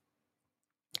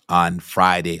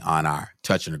Friday on our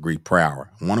Touch and Agree prayer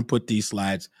hour. I want to put these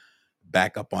slides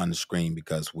back up on the screen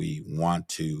because we want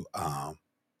to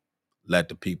let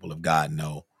the people of God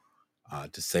know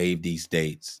to save these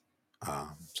dates.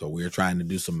 So we're trying to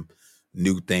do some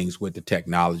new things with the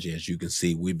technology. As you can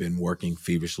see, we've been working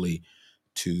feverishly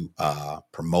to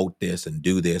promote this and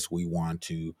do this. We want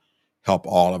to help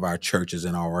all of our churches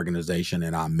and our organization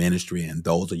and our ministry. And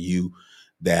those of you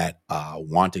that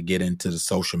want to get into the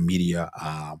social media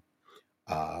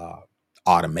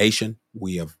automation,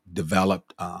 we have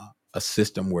developed a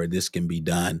system where this can be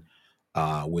done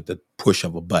with the push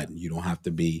of a button. You don't have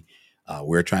to be,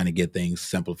 we're trying to get things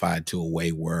simplified to a way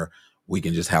where we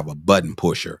can just have a button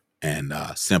pusher and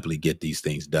simply get these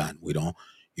things done. You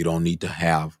don't need to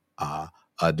have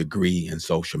a degree in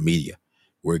social media.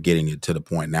 We're getting it to the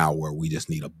point now where we just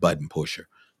need a button pusher,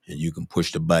 and you can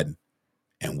push the button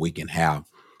and we can have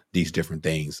these different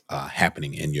things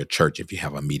happening in your church if you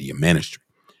have a media ministry.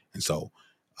 And so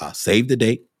save the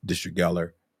date, District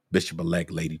Geller,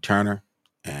 Bishop-elect Lady Turner,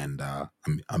 and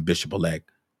I'm Bishop-elect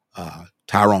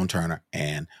Tyrone Turner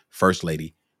and First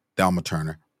Lady Thelma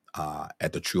Turner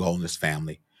at the True Holiness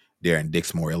Family there in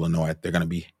Dixmoor, Illinois. They're going to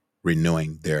be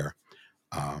renewing their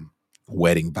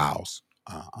wedding vows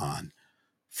on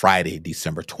Friday,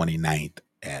 December 29th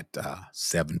at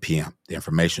 7 p.m. The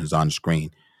information is on the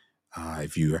screen.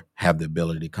 If you have the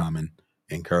ability to come and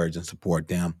encourage and support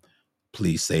them,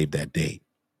 please save that date.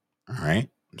 All right.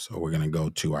 So we're going to go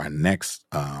to our next,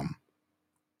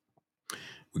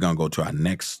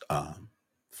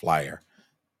 flyer.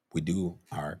 We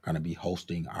are going to be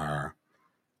hosting our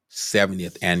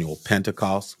 70th annual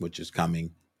Pentecost, which is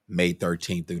coming May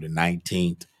 13th through the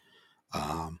 19th.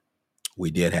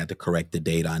 We did have to correct the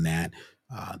date on that.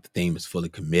 The theme is fully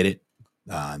committed.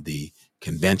 The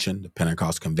convention, the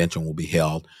Pentecost convention, will be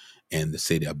held in the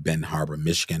city of Benton Harbor,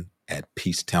 Michigan at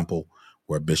Peace Temple,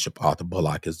 where Bishop Arthur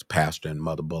Bullock is the pastor and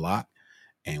Mother Bullock.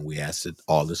 And we ask that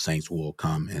all the saints will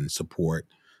come and support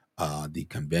the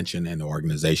convention and the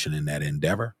organization in that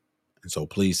endeavor. And so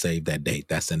please save that date.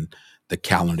 That's in the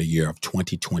calendar year of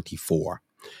 2024,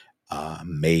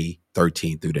 May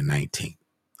 13th through the 19th.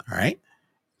 All right.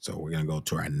 So we're going to go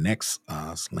to our next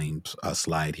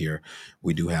slide here.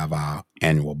 We do have our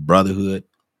annual Brotherhood,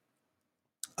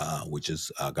 which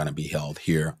is going to be held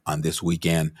here on this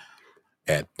weekend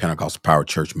at Pentecostal Power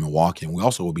Church Milwaukee. And we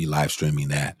also will be live streaming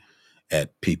that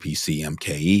at PPC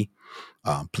MKE.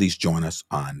 Please join us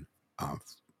on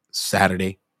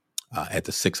Saturday at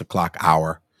the 6 o'clock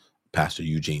hour. Pastor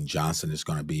Eugene Johnson is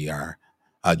going to be our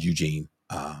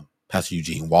Pastor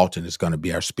Eugene Walton is going to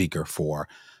be our speaker for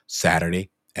Saturday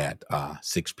at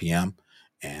 6 p.m.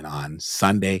 And on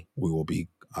Sunday, we will be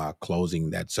closing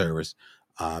that service.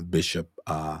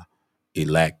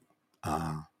 Bishop-elect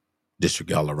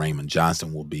District Elder Raymond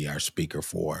Johnson will be our speaker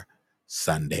for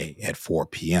Sunday at 4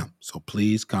 p.m. So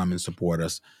please come and support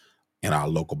us in our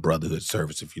local Brotherhood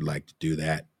service if you'd like to do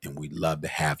that. And we'd love to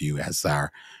have you as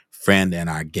our friend and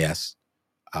our guest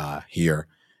here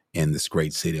in this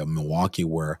great city of Milwaukee,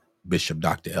 where Bishop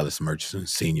Dr. Ellis Murchison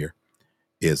Sr.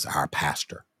 is our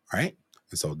pastor. All right.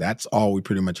 And so that's all we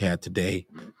pretty much had today.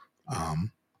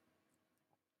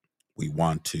 We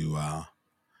want to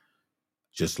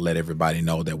just let everybody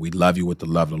know that we love you with the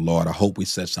love of the Lord. I hope we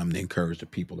said something to encourage the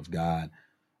people of God.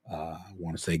 I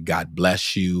want to say God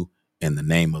bless you in the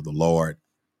name of the Lord.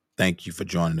 Thank you for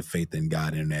joining the Faith in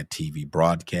God Internet TV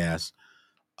broadcast.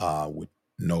 With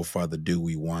no further ado,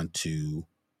 we want to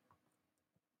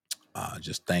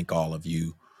just thank all of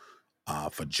you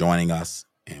for joining us,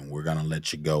 and we're going to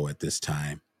let you go at this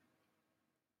time.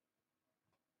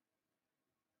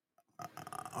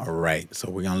 All right,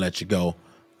 so we're going to let you go.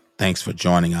 Thanks for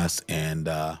joining us, and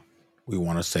we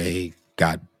want to say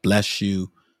God bless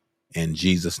you in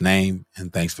Jesus' name,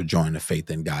 and thanks for joining the Faith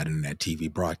in God Internet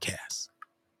TV broadcast.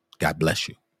 God bless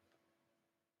you.